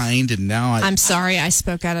combined, and now I'm sorry, I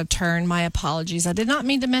spoke out of turn. My apologies. I did not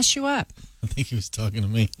mean to mess you up. I think he was talking to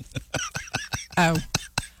me. Oh,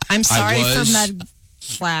 I'm sorry for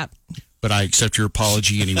Mudflap. But I accept your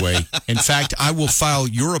apology anyway. In fact, I will file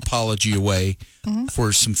your apology away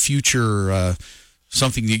for some future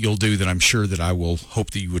something that you'll do that I'm sure that I will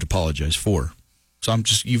hope that you would apologize for. So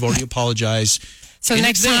you've already apologized. So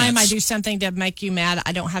next time I do something to make you mad,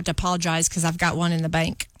 I don't have to apologize because I've got one in the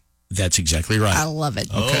bank. That's exactly right. I love it.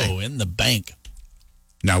 Okay. Oh, in the bank.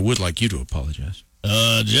 Now, I would like you to apologize.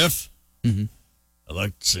 Jeff? Mm-hmm. I'd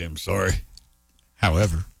like to say I'm sorry.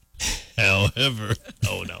 However. Oh,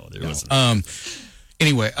 no, there wasn't.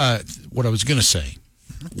 Anyway, what I was going to say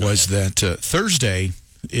was that Thursday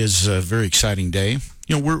is a very exciting day.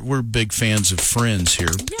 You know, we're big fans of Friends here.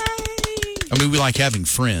 Yay! I mean, we like having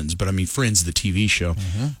Friends, but I mean, Friends, the TV show.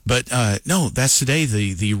 But no, that's today.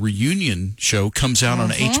 The reunion show comes out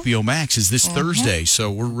on HBO Max is this Thursday,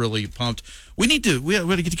 so we're really pumped. We have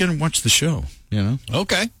to get together and watch the show, you know?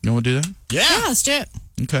 Okay. You want to do that? Yeah, let's do it.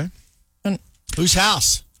 Okay. Whose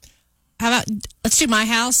house? How about let's do my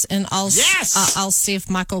house, and I'll see if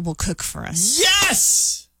Michael will cook for us.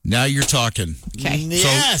 Yes. Now you're talking. Okay.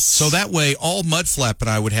 Yes. So that way, all Mudflap and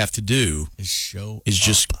I would have to do is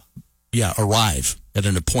just arrive at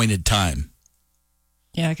an appointed time.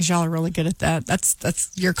 Yeah, because y'all are really good at that.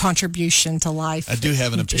 That's your contribution to life. I do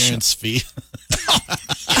have an appearance fee.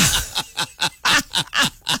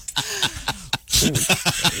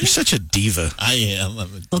 You're such a diva. I am.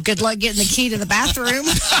 Well, good luck getting the key to the bathroom.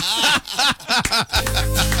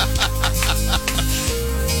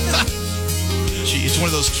 It's one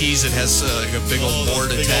of those keys that has like a big old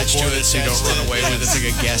board attached to it, so you don't run away with it. It's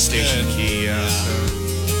like a gas station key.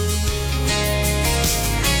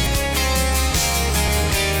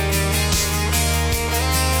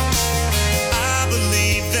 I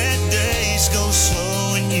believe that days go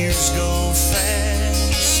slow and years go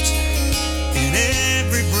fast. And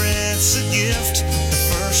every breath's a gift, the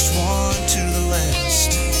first one to the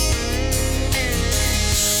last.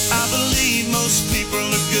 I believe most people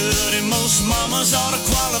are good and most mamas ought to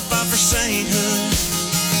qualify for sainthood.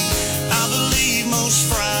 I believe most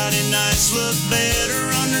Friday nights look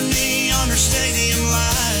better under neon or stadium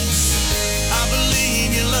lights. I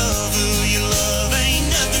believe you love who you love, ain't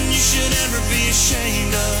nothing you should ever be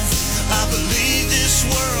ashamed of. I believe this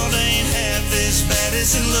world ain't half as bad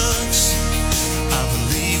as it looks. I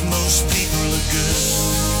believe most people are good.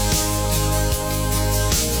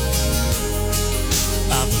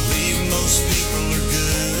 I believe most people are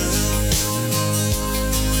good.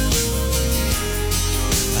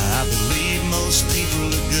 I believe most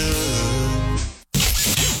people are good.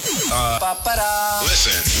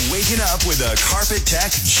 Listen, waking up with a Carpet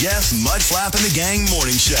Tech Jeff Mudflap and the Gang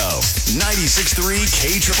morning show. 96.3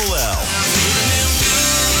 KLL.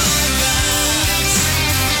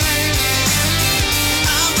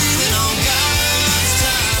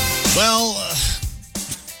 Well,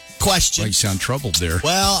 question. Well, you sound troubled there.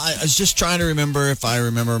 Well, I was just trying to remember if I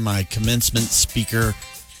remember my commencement speaker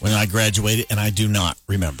when I graduated, and I do not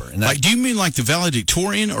remember. And Like, do you mean like the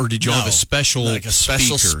valedictorian, or did you have a special like a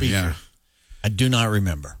special speaker? Yeah. I do not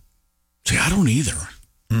remember. See, I don't either.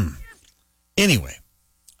 Anyway,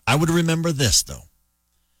 I would remember this, though.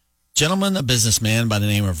 Gentleman, a businessman by the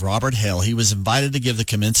name of Robert Hale, he was invited to give the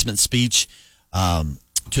commencement speech to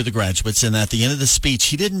the graduates, and at the end of the speech,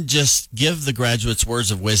 he didn't just give the graduates words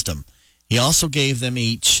of wisdom. He also gave them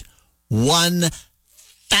each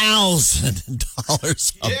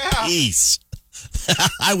 $1,000 apiece.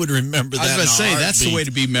 I would remember that. I was about to say, that's the way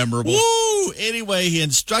to be memorable. Woo! Anyway, he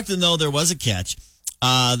instructed them, though, there was a catch.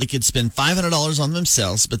 They could spend $500 on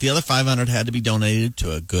themselves, but the other $500 had to be donated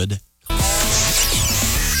to a good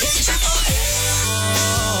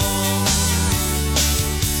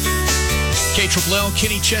KLL,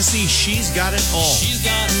 Kenny Chesney, she's got it all. She's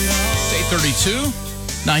got it all. Day 32.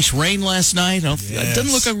 Nice rain last night. It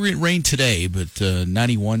doesn't look like rain today, but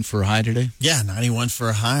 91 for a high today. Yeah, 91 for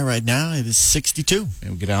a high right now. It is 62.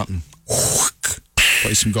 And we'll get out and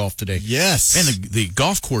play some golf today. Yes. And the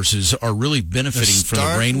golf courses are really benefiting from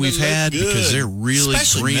the rain we've had because they're really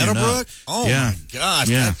especially greening Meadowbrook. up. Oh, yeah. my gosh.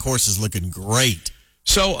 Yeah. That course is looking great.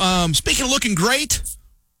 So, speaking of looking great,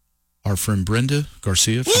 our friend Brenda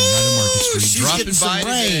Garcia from United Market Street she's dropping getting some by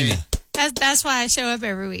rain. today. That's why I show up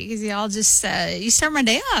every week, because y'all just you start my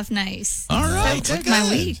day off nice. All right. So good. My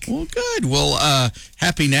week. Well, good. Well,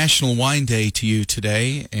 happy National Wine Day to you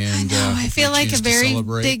today. And I feel like a chance to very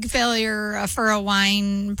celebrate. big failure for a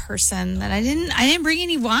wine person that I didn't bring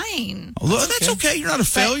any wine. Well, that's okay. You're not a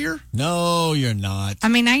failure. No, you're not. I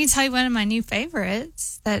mean, I can tell you one of my new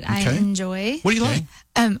favorites that I enjoy. What do you like?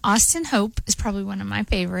 Austin Hope is probably one of my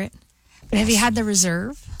favorite. But have you had the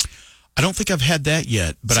Reserve? I don't think I've had that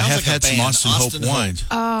yet, but I Sounds have like a had some band, Austin Austin Hope Hope. wine.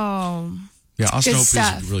 Oh, Yeah, Austin good Hope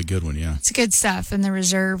stuff. is a really good one, yeah. it's good stuff. And the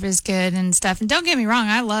Reserve is good and stuff. And don't get me wrong,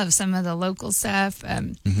 I love some of the local stuff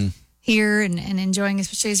here and enjoying,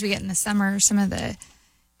 especially as we get in the summer. Some of the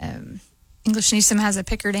English Newsom has a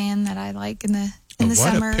Pickardin that I like in the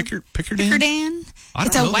summer. Pickardin? Pickardin. I don't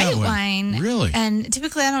It's a know that white one. wine. Really? And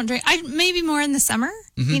typically I don't drink. I maybe more in the summer,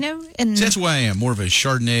 you know. And See, that's why I am. More of a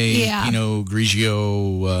Chardonnay, Yeah. Pinot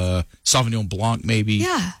Grigio, Sauvignon Blanc, maybe.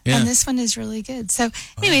 yeah, and this one is really good. So,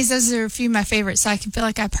 anyways, those are a few of my favorites. So I can feel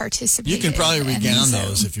like I participated. You can probably in regown so-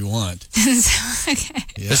 those if you want. So, okay.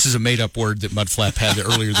 This is a made-up word that Mudflap had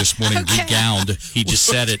earlier this morning, regound. He just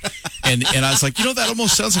said it. And I was like, that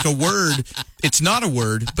almost sounds like a word. It's not a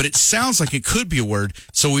word, but it sounds like it could be a word.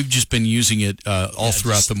 So we've just been using it all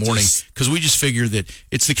throughout the morning because we just figure that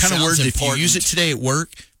it's the kind of word Sounds that if you important. use it today at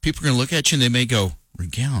work, people are going to look at you and they may go,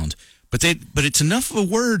 regound. But it's enough of a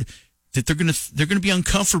word that they're going to be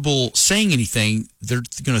uncomfortable saying anything. They're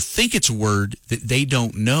going to think it's a word that they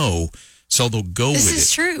don't know. So they'll go This with is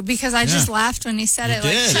it. true because I just laughed when he said it.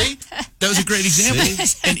 Like, See? That was a great example.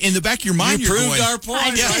 And in the back of your mind, You you're proved going, our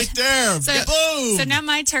point I right there. So, Boom. so now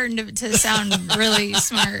my turn to sound really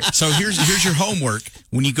smart. So here's your homework.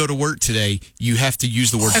 When you go to work today, you have to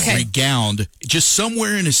use the word Okay. regound just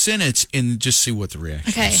somewhere in a sentence and just see what the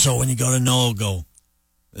reaction. Okay. So when you go to Noel, go.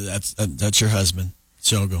 That's your husband.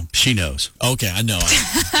 So go. She knows. Okay, I know.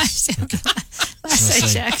 Last I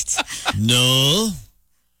checked. Noel,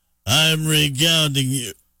 I'm regounding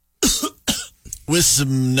you with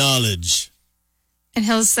some knowledge. and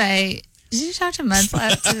he'll say, "Did you talk to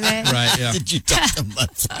Mudflap today?" Right, yeah. Did you talk to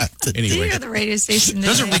Mudflap today? Did you Anyway. go to the radio station today?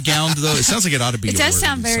 Doesn't resound, though. It sounds like it ought to be It a does word,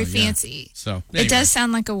 sound very so, yeah. fancy. So, It does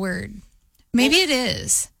sound like a word. Maybe it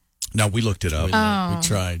is. No, we looked it up. Oh. We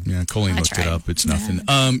tried. Yeah, Colleen I looked it tried. up. It's nothing.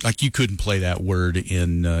 Like you couldn't play that word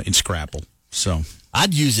in Scrabble. So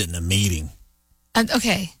I'd use it in a meeting.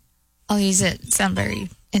 Okay. I'll use it. Sound very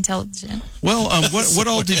intelligent. well, what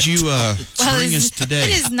all did you bring us today?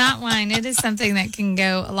 It is not wine. It is something that can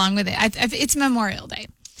go along with it. It's Memorial Day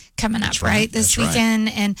coming up, right. This That's right. weekend.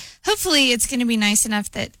 And hopefully it's going to be nice enough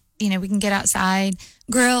that, we can get outside,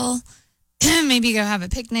 grill, maybe go have a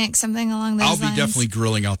picnic, something along those I'll lines. be definitely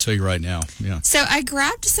grilling. I'll tell you right now. Yeah. So I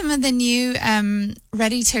grabbed some of the new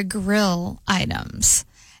ready-to-grill items,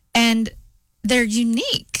 and they're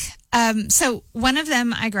unique. So one of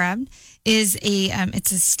them I grabbed is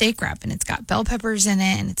it's a steak wrap, and it's got bell peppers in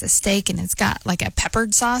it, and it's a steak, and it's got like a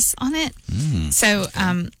peppered sauce on it. So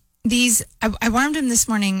these, I warmed them this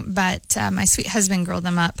morning, but my sweet husband grilled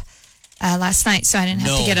them up last night, so I didn't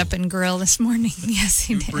have to get up and grill this morning. Yes,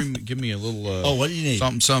 he did. Give me a little. What do you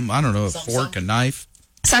need? Something. I don't know. A fork, a knife.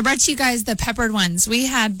 So I brought you guys the peppered ones. We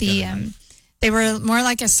had the, they were more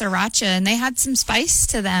like a sriracha, and they had some spice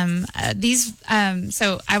to them.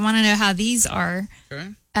 So I want to know how these are,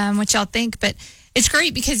 what y'all think. But it's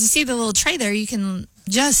great because you see the little tray there. You can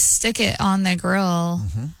just stick it on the grill.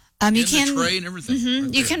 You can the tray and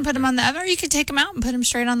everything. you can put them on the oven, or you can take them out and put them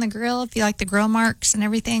straight on the grill if you like the grill marks and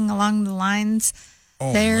everything along the lines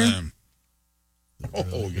there. Man.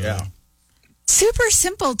 Oh yeah. Super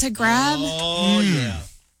simple to grab. Oh, yeah.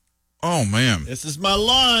 Oh man, This is my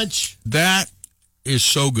lunch. that is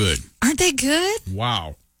so good. Aren't they good?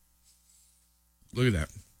 Wow. Look at that.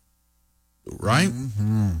 Right?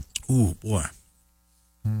 Ooh boy.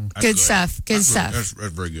 That's Good stuff. Good stuff. That's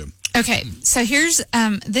very good. Okay, so here's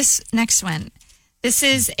this next one. This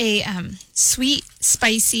is a sweet,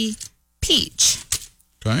 spicy peach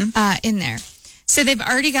Okay. in there. So they've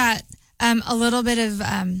already got a little bit of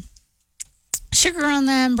sugar on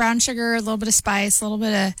them, brown sugar, a little bit of spice, a little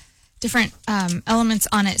bit of different elements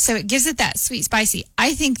on it. So it gives it that sweet, spicy.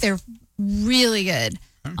 I think they're really good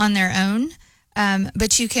on their own.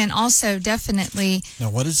 But you can also definitely.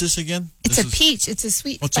 Now, what is this again? It's a peach. It's a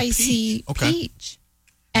sweet, What's a spicy peach? Okay. peach.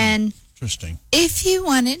 And Interesting. if you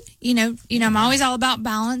wanted, I'm always all about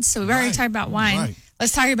balance. So we've already talked about wine. Right.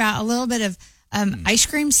 Let's talk about a little bit of ice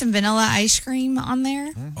cream, some vanilla ice cream on there.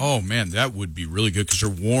 Oh man, that would be really good because they're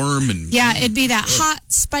warm and Yeah, it'd be that hot,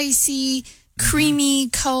 spicy, creamy,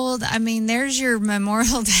 cold. I mean, there's your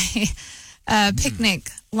Memorial Day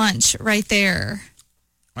picnic lunch right there.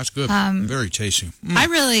 that's good. Very tasty. I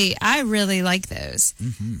really like those.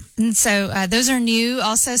 And so those are new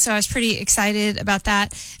also. So I was pretty excited about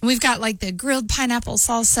that. And we've got like the grilled pineapple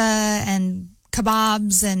salsa and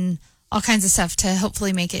kebabs and all kinds of stuff to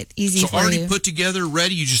hopefully make it easy So for already you. put together,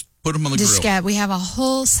 ready. You just put them on the Just grill. we have a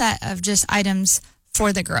whole set of just items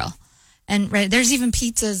for the grill. And there's even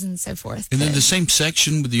pizzas and so forth. And then that- the same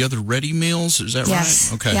section with the other ready meals. Is that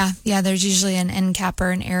Yes. right? Okay. Yeah. There's usually an end cap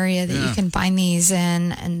or an area that you can find these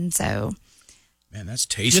in. And so Man, that's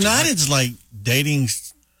tasty. United's like dating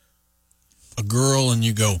a girl and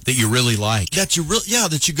you go, that you really like, that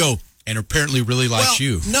you go, and apparently really likes well,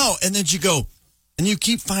 you. No, and then you go, and you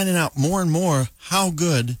keep finding out more and more how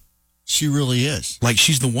good she really is. Like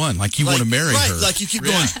she's the one. Like you want to marry right, her. Like you keep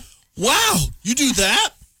going, wow, you do that?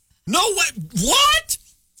 No way. What?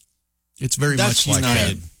 It's very That's much like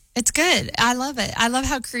United. that. it's good. I love it. I love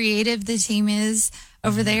how creative the team is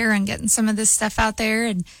over there and getting some of this stuff out there.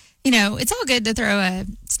 And, it's all good to throw a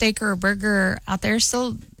steak or a burger out there,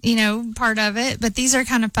 still, part of it. But these are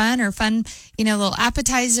kind of fun, little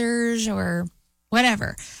appetizers or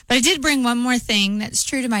whatever. But I did bring one more thing that's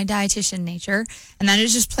true to my dietitian nature, and that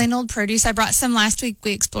is just plain old produce. I brought some last week.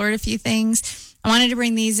 We explored a few things. I wanted to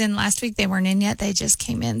bring these in last week. They weren't in yet. They just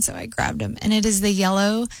came in, so I grabbed them. And it is the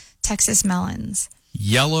yellow Texas melons.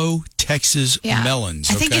 Yellow Texas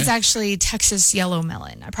melons. I think okay? it's actually Texas yellow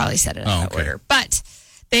melon. I probably said it out of okay. order. But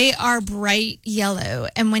they are bright yellow.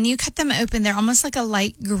 And when you cut them open, they're almost like a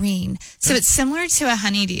light green. So it's similar to a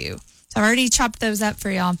honeydew. So I already chopped those up for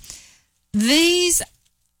y'all. These,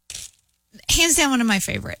 hands down, one of my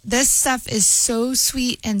favorite. This stuff is so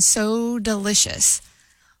sweet and so delicious.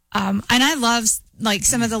 And I love like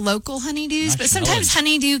some of the local honeydews, but sometimes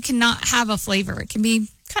honeydew cannot have a flavor. It can be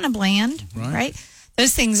kind of bland, right?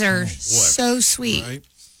 Those things are so sweet. Right.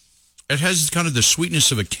 It has kind of the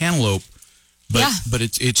sweetness of a cantaloupe, but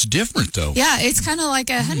it's different though. Yeah, it's kind of like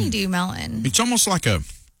a honeydew melon. It's almost like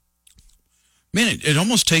Man, it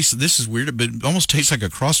almost tastes, this is weird, but it almost tastes like a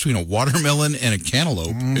cross between a watermelon and a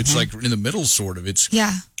cantaloupe. It's like in the middle, sort of. It's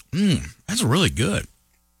that's really good.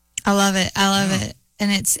 I love it. it.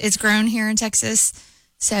 And it's grown here in Texas.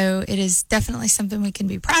 So it is definitely something we can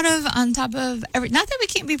be proud of on top of not that we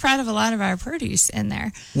can't be proud of a lot of our produce in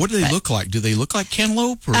there. What do they look like? Do they look like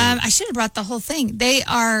cantaloupe? Or? I should have brought the whole thing. They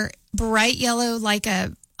are bright yellow, like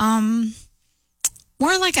a,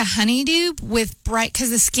 more like a honeydew with bright,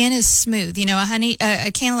 because the skin is smooth. You know,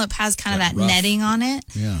 a cantaloupe has kind of that rough netting on it.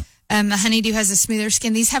 Yeah. The honeydew has a smoother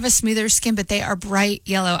skin. These have a smoother skin, but they are bright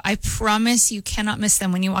yellow. I promise you cannot miss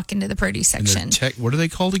them when you walk into the produce section. What are they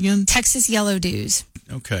called again? Texas yellow dews.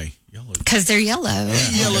 Okay. Yellow. Because they're yellow.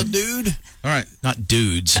 Yellow dude. All right. Not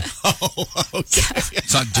dudes. Oh, okay.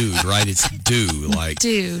 It's not dude, right? It's dew. Like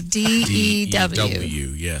Dew. D-E-W. D-E-W,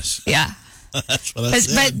 yes. Yeah. That's what I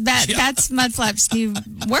said. That's Mudflap's new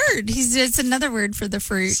word. It's another word for the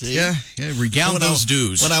fruit. See? Yeah. Regound those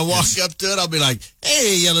dews. When I walk up to it, I'll be like,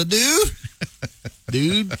 hey, yellow dude.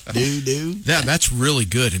 Dude. Yeah, that's really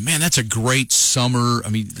good. And man, that's a great summer. I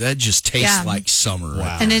mean, that just tastes like summer.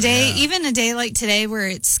 Wow. And even a day like today where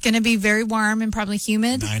it's going to be very warm and probably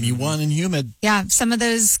humid. 91 and humid. Yeah, some of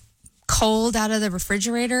those cold out of the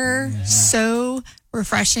refrigerator, so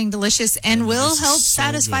refreshing, delicious, and will help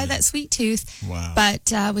satisfy that sweet tooth. Wow.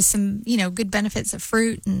 But with some, good benefits of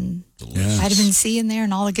fruit and vitamin C in there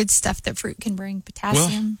and all the good stuff that fruit can bring,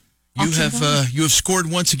 potassium. You have scored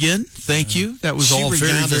once again. Thank you. That was all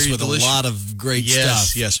very, very with delicious. A lot of great stuff.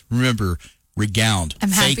 stuff. Yes. Remember, regound. I'm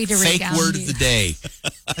happy to fake regound word you. of the day.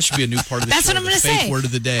 That should be a new part of the That's show. what I'm going to Fake say. word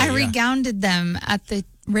of the day. I regounded them at the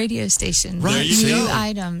radio station. Right. New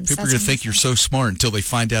items. People are going to think you're so smart until they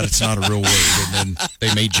find out it's not a real word, and then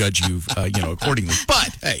they may judge you, accordingly.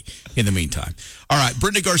 But hey, in the meantime, all right.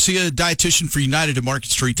 Brenda Garcia, dietitian for United at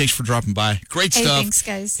Market Street. Thanks for dropping by. Great Hey, stuff. thanks,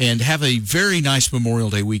 guys. And have a very nice Memorial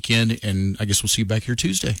Day weekend. And I guess we'll see you back here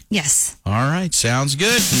Tuesday. Yes. All right. Sounds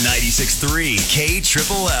good. 96.3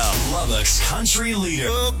 K-Triple-L, Lubbock's country leader.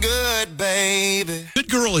 Oh, good, baby. Good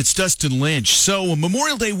girl, it's Dustin Lynch. So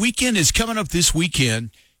Memorial Day weekend is coming up this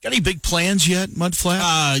weekend. Got any big plans yet,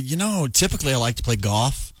 Mudflap? Typically I like to play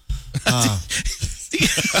golf.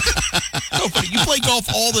 No, but you play golf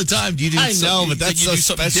all the time. Do you do I know, but that's you do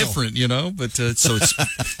so something special. different, But so it's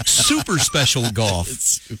super special golf.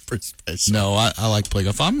 It's super special. No, I like to play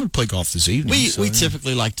golf. I'm going to play golf this evening. We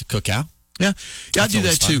typically like to cook out. Yeah, I do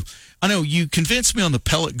that always too. I know you convinced me on the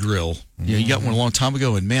pellet grill. Yeah, you got one a long time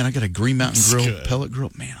ago, and man, I got a Green Mountain grill, pellet grill.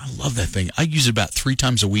 Man, I love that thing. I use it about 3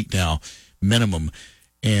 times a week now, minimum.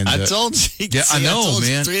 And I told you. Yeah, I know,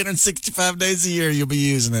 man. 365 days a year you'll be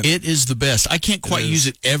using it. It is the best. I can't quite use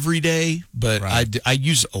it every day, but I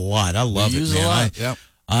use it a lot. I love it, use man. a lot.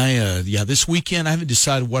 Yep. This weekend I haven't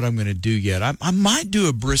decided what I'm going to do yet. I might do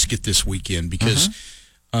a brisket this weekend because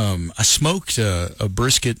I smoked a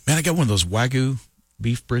brisket. Man, I got one of those Wagyu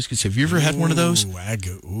beef briskets. Have you ever had one of those?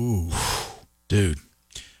 Wagyu. Ooh. Dude.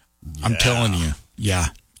 I'm telling you. Yeah.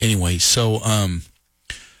 Anyway, so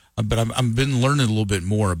but I've been learning a little bit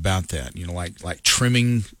more about that. Like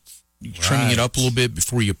trimming it up a little bit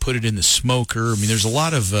before you put it in the smoker. I mean, there's a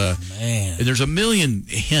lot of there's a million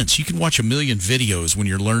hints. You can watch a million videos when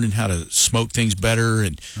you're learning how to smoke things better.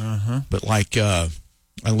 And but I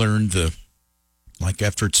learned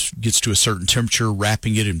after it gets to a certain temperature,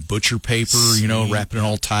 wrapping it in butcher paper, wrapping it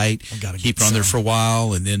all tight, keep it on there for a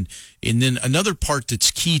while, and then another part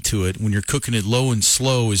that's key to it when you're cooking it low and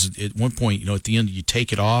slow is at one point, at the end you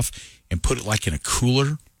take it off and put it like in a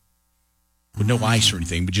cooler with no ice or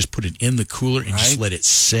anything, but just put it in the cooler and just let it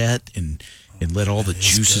set and let all the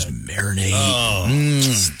juices marinate. Oh,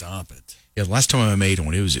 stop it. Yeah, the last time I made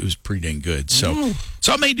one, it was pretty dang good. So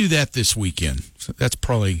I may do that this weekend. So that's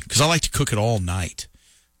probably because I like to cook it all night.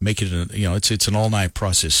 Make it, it's an all night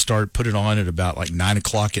process. Put it on at about like 9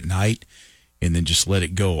 o'clock at night, and then just let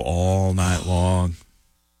it go all night long.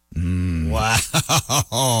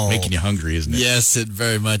 Wow, making you hungry, isn't it? Yes, it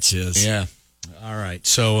very much is. Yeah. All right.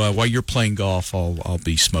 So while you're playing golf, I'll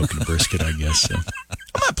be smoking a brisket, I guess. So.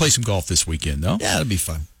 I might play some golf this weekend, though. Yeah, it'll be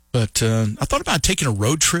fun. But I thought about taking a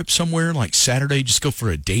road trip somewhere, like Saturday, just go for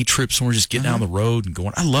a day trip somewhere, just get down the road and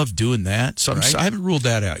going. I love doing that. So I haven't ruled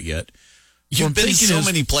that out yet. You've been so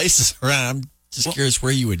many places around. I'm just curious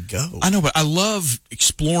where you would go. I know, but I love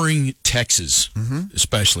exploring Texas,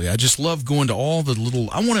 especially. I just love going to all the little,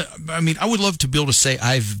 I would love to be able to say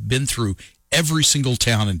I've been through every single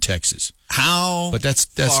town in Texas. But that's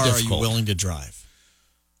far difficult. Are you willing to drive?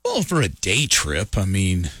 Well, for a day trip,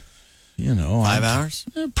 5 hours?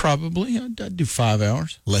 Probably. I'd do 5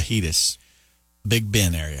 hours. Lajitas, Big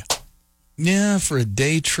Bend area. Yeah, for a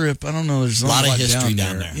day trip, I don't know. There's not A lot of down history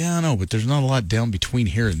down there. there. Yeah, I know, but there's not a lot down between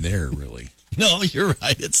here and there, really. No, you're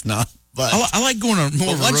right. It's not. But I like going on more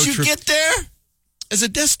but of a once road you trip. get there, As a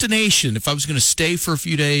destination, if I was going to stay for a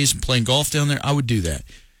few days and playing golf down there, I would do that.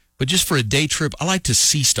 But just for a day trip, I like to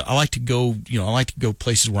see stuff. I like to go,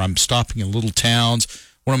 places where I'm stopping in little towns.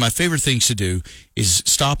 One of my favorite things to do is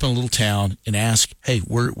stop in a little town and ask, hey,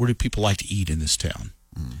 where do people like to eat in this town?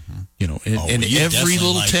 Mm-hmm. And you every definitely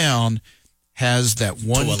little like town has that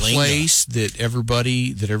one Tualinga. place that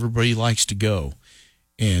everybody likes to go.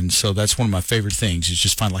 And so that's one of my favorite things is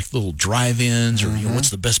just find like little drive-ins or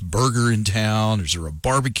what's the best burger in town? Is there a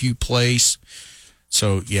barbecue place?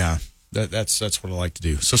 So yeah, that's what I like to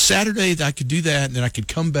do. So Saturday I could do that, and then I could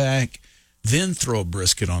come back, then throw a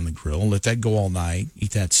brisket on the grill, let that go all night,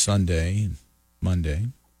 eat that Sunday and Monday.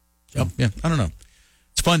 Yep. Yeah, I don't know.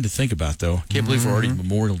 It's fun to think about though. Can't believe we're already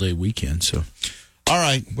Memorial Day weekend. So, all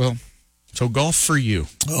right, well, so golf for you.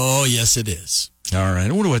 oh yes, it is. All right.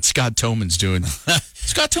 I wonder what Scott Toman's doing.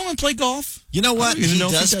 Scott Toman play golf? You know what? I don't even He know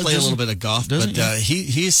if does play a little bit of golf, but doesn't he?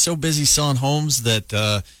 he's so busy selling homes that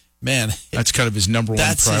man, That's kind of his number one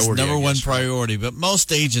that's priority. his number I one guess. priority. But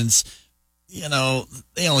most agents,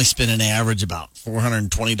 they only spend an average about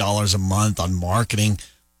 $420 a month on marketing.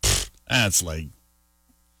 That's like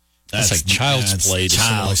child's play to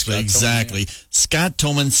someone like Child's Scott play, Toman, exactly. Scott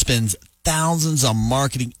Toman spends thousands on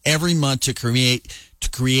marketing every month to create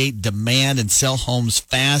demand and sell homes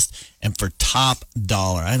fast and for top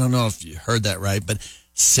dollar. I don't know if you heard that right, but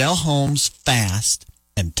sell homes fast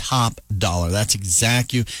and top dollar. That's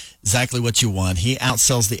exactly what you want. He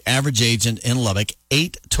outsells the average agent in Lubbock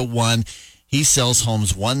 8-1. He sells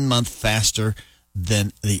homes 1 month faster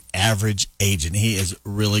than the average agent. He is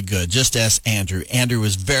really good. Just ask Andrew. Andrew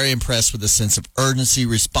was very impressed with the sense of urgency,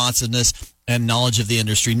 responsiveness, and knowledge of the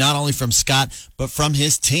industry, not only from Scott, but from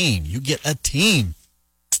his team. You get a team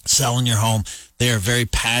selling your home. They are very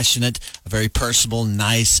passionate, very personable,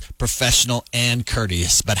 nice, professional, and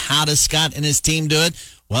courteous. But how does Scott and his team do it?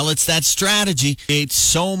 Well, it's that strategy. Creates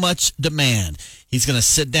so much demand. He's going to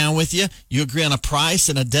sit down with you. You agree on a price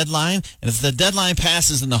and a deadline. And if the deadline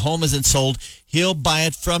passes and the home isn't sold, he'll buy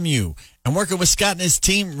it from you. And working with Scott and his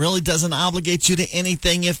team really doesn't obligate you to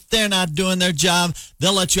anything. If they're not doing their job,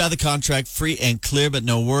 they'll let you out of the contract free and clear, but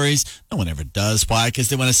no worries. No one ever does. Why? Because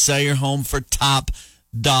they want to sell your home for top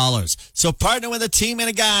dollars. So partner with a team and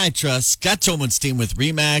a guy I trust. Scott Toman's team with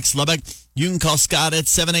RE/MAX Lubbock. You can call Scott at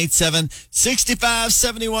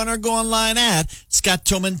 787-6571 or go online at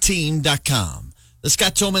scotttomanteam.com. The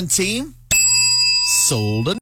Scott Toman team sold a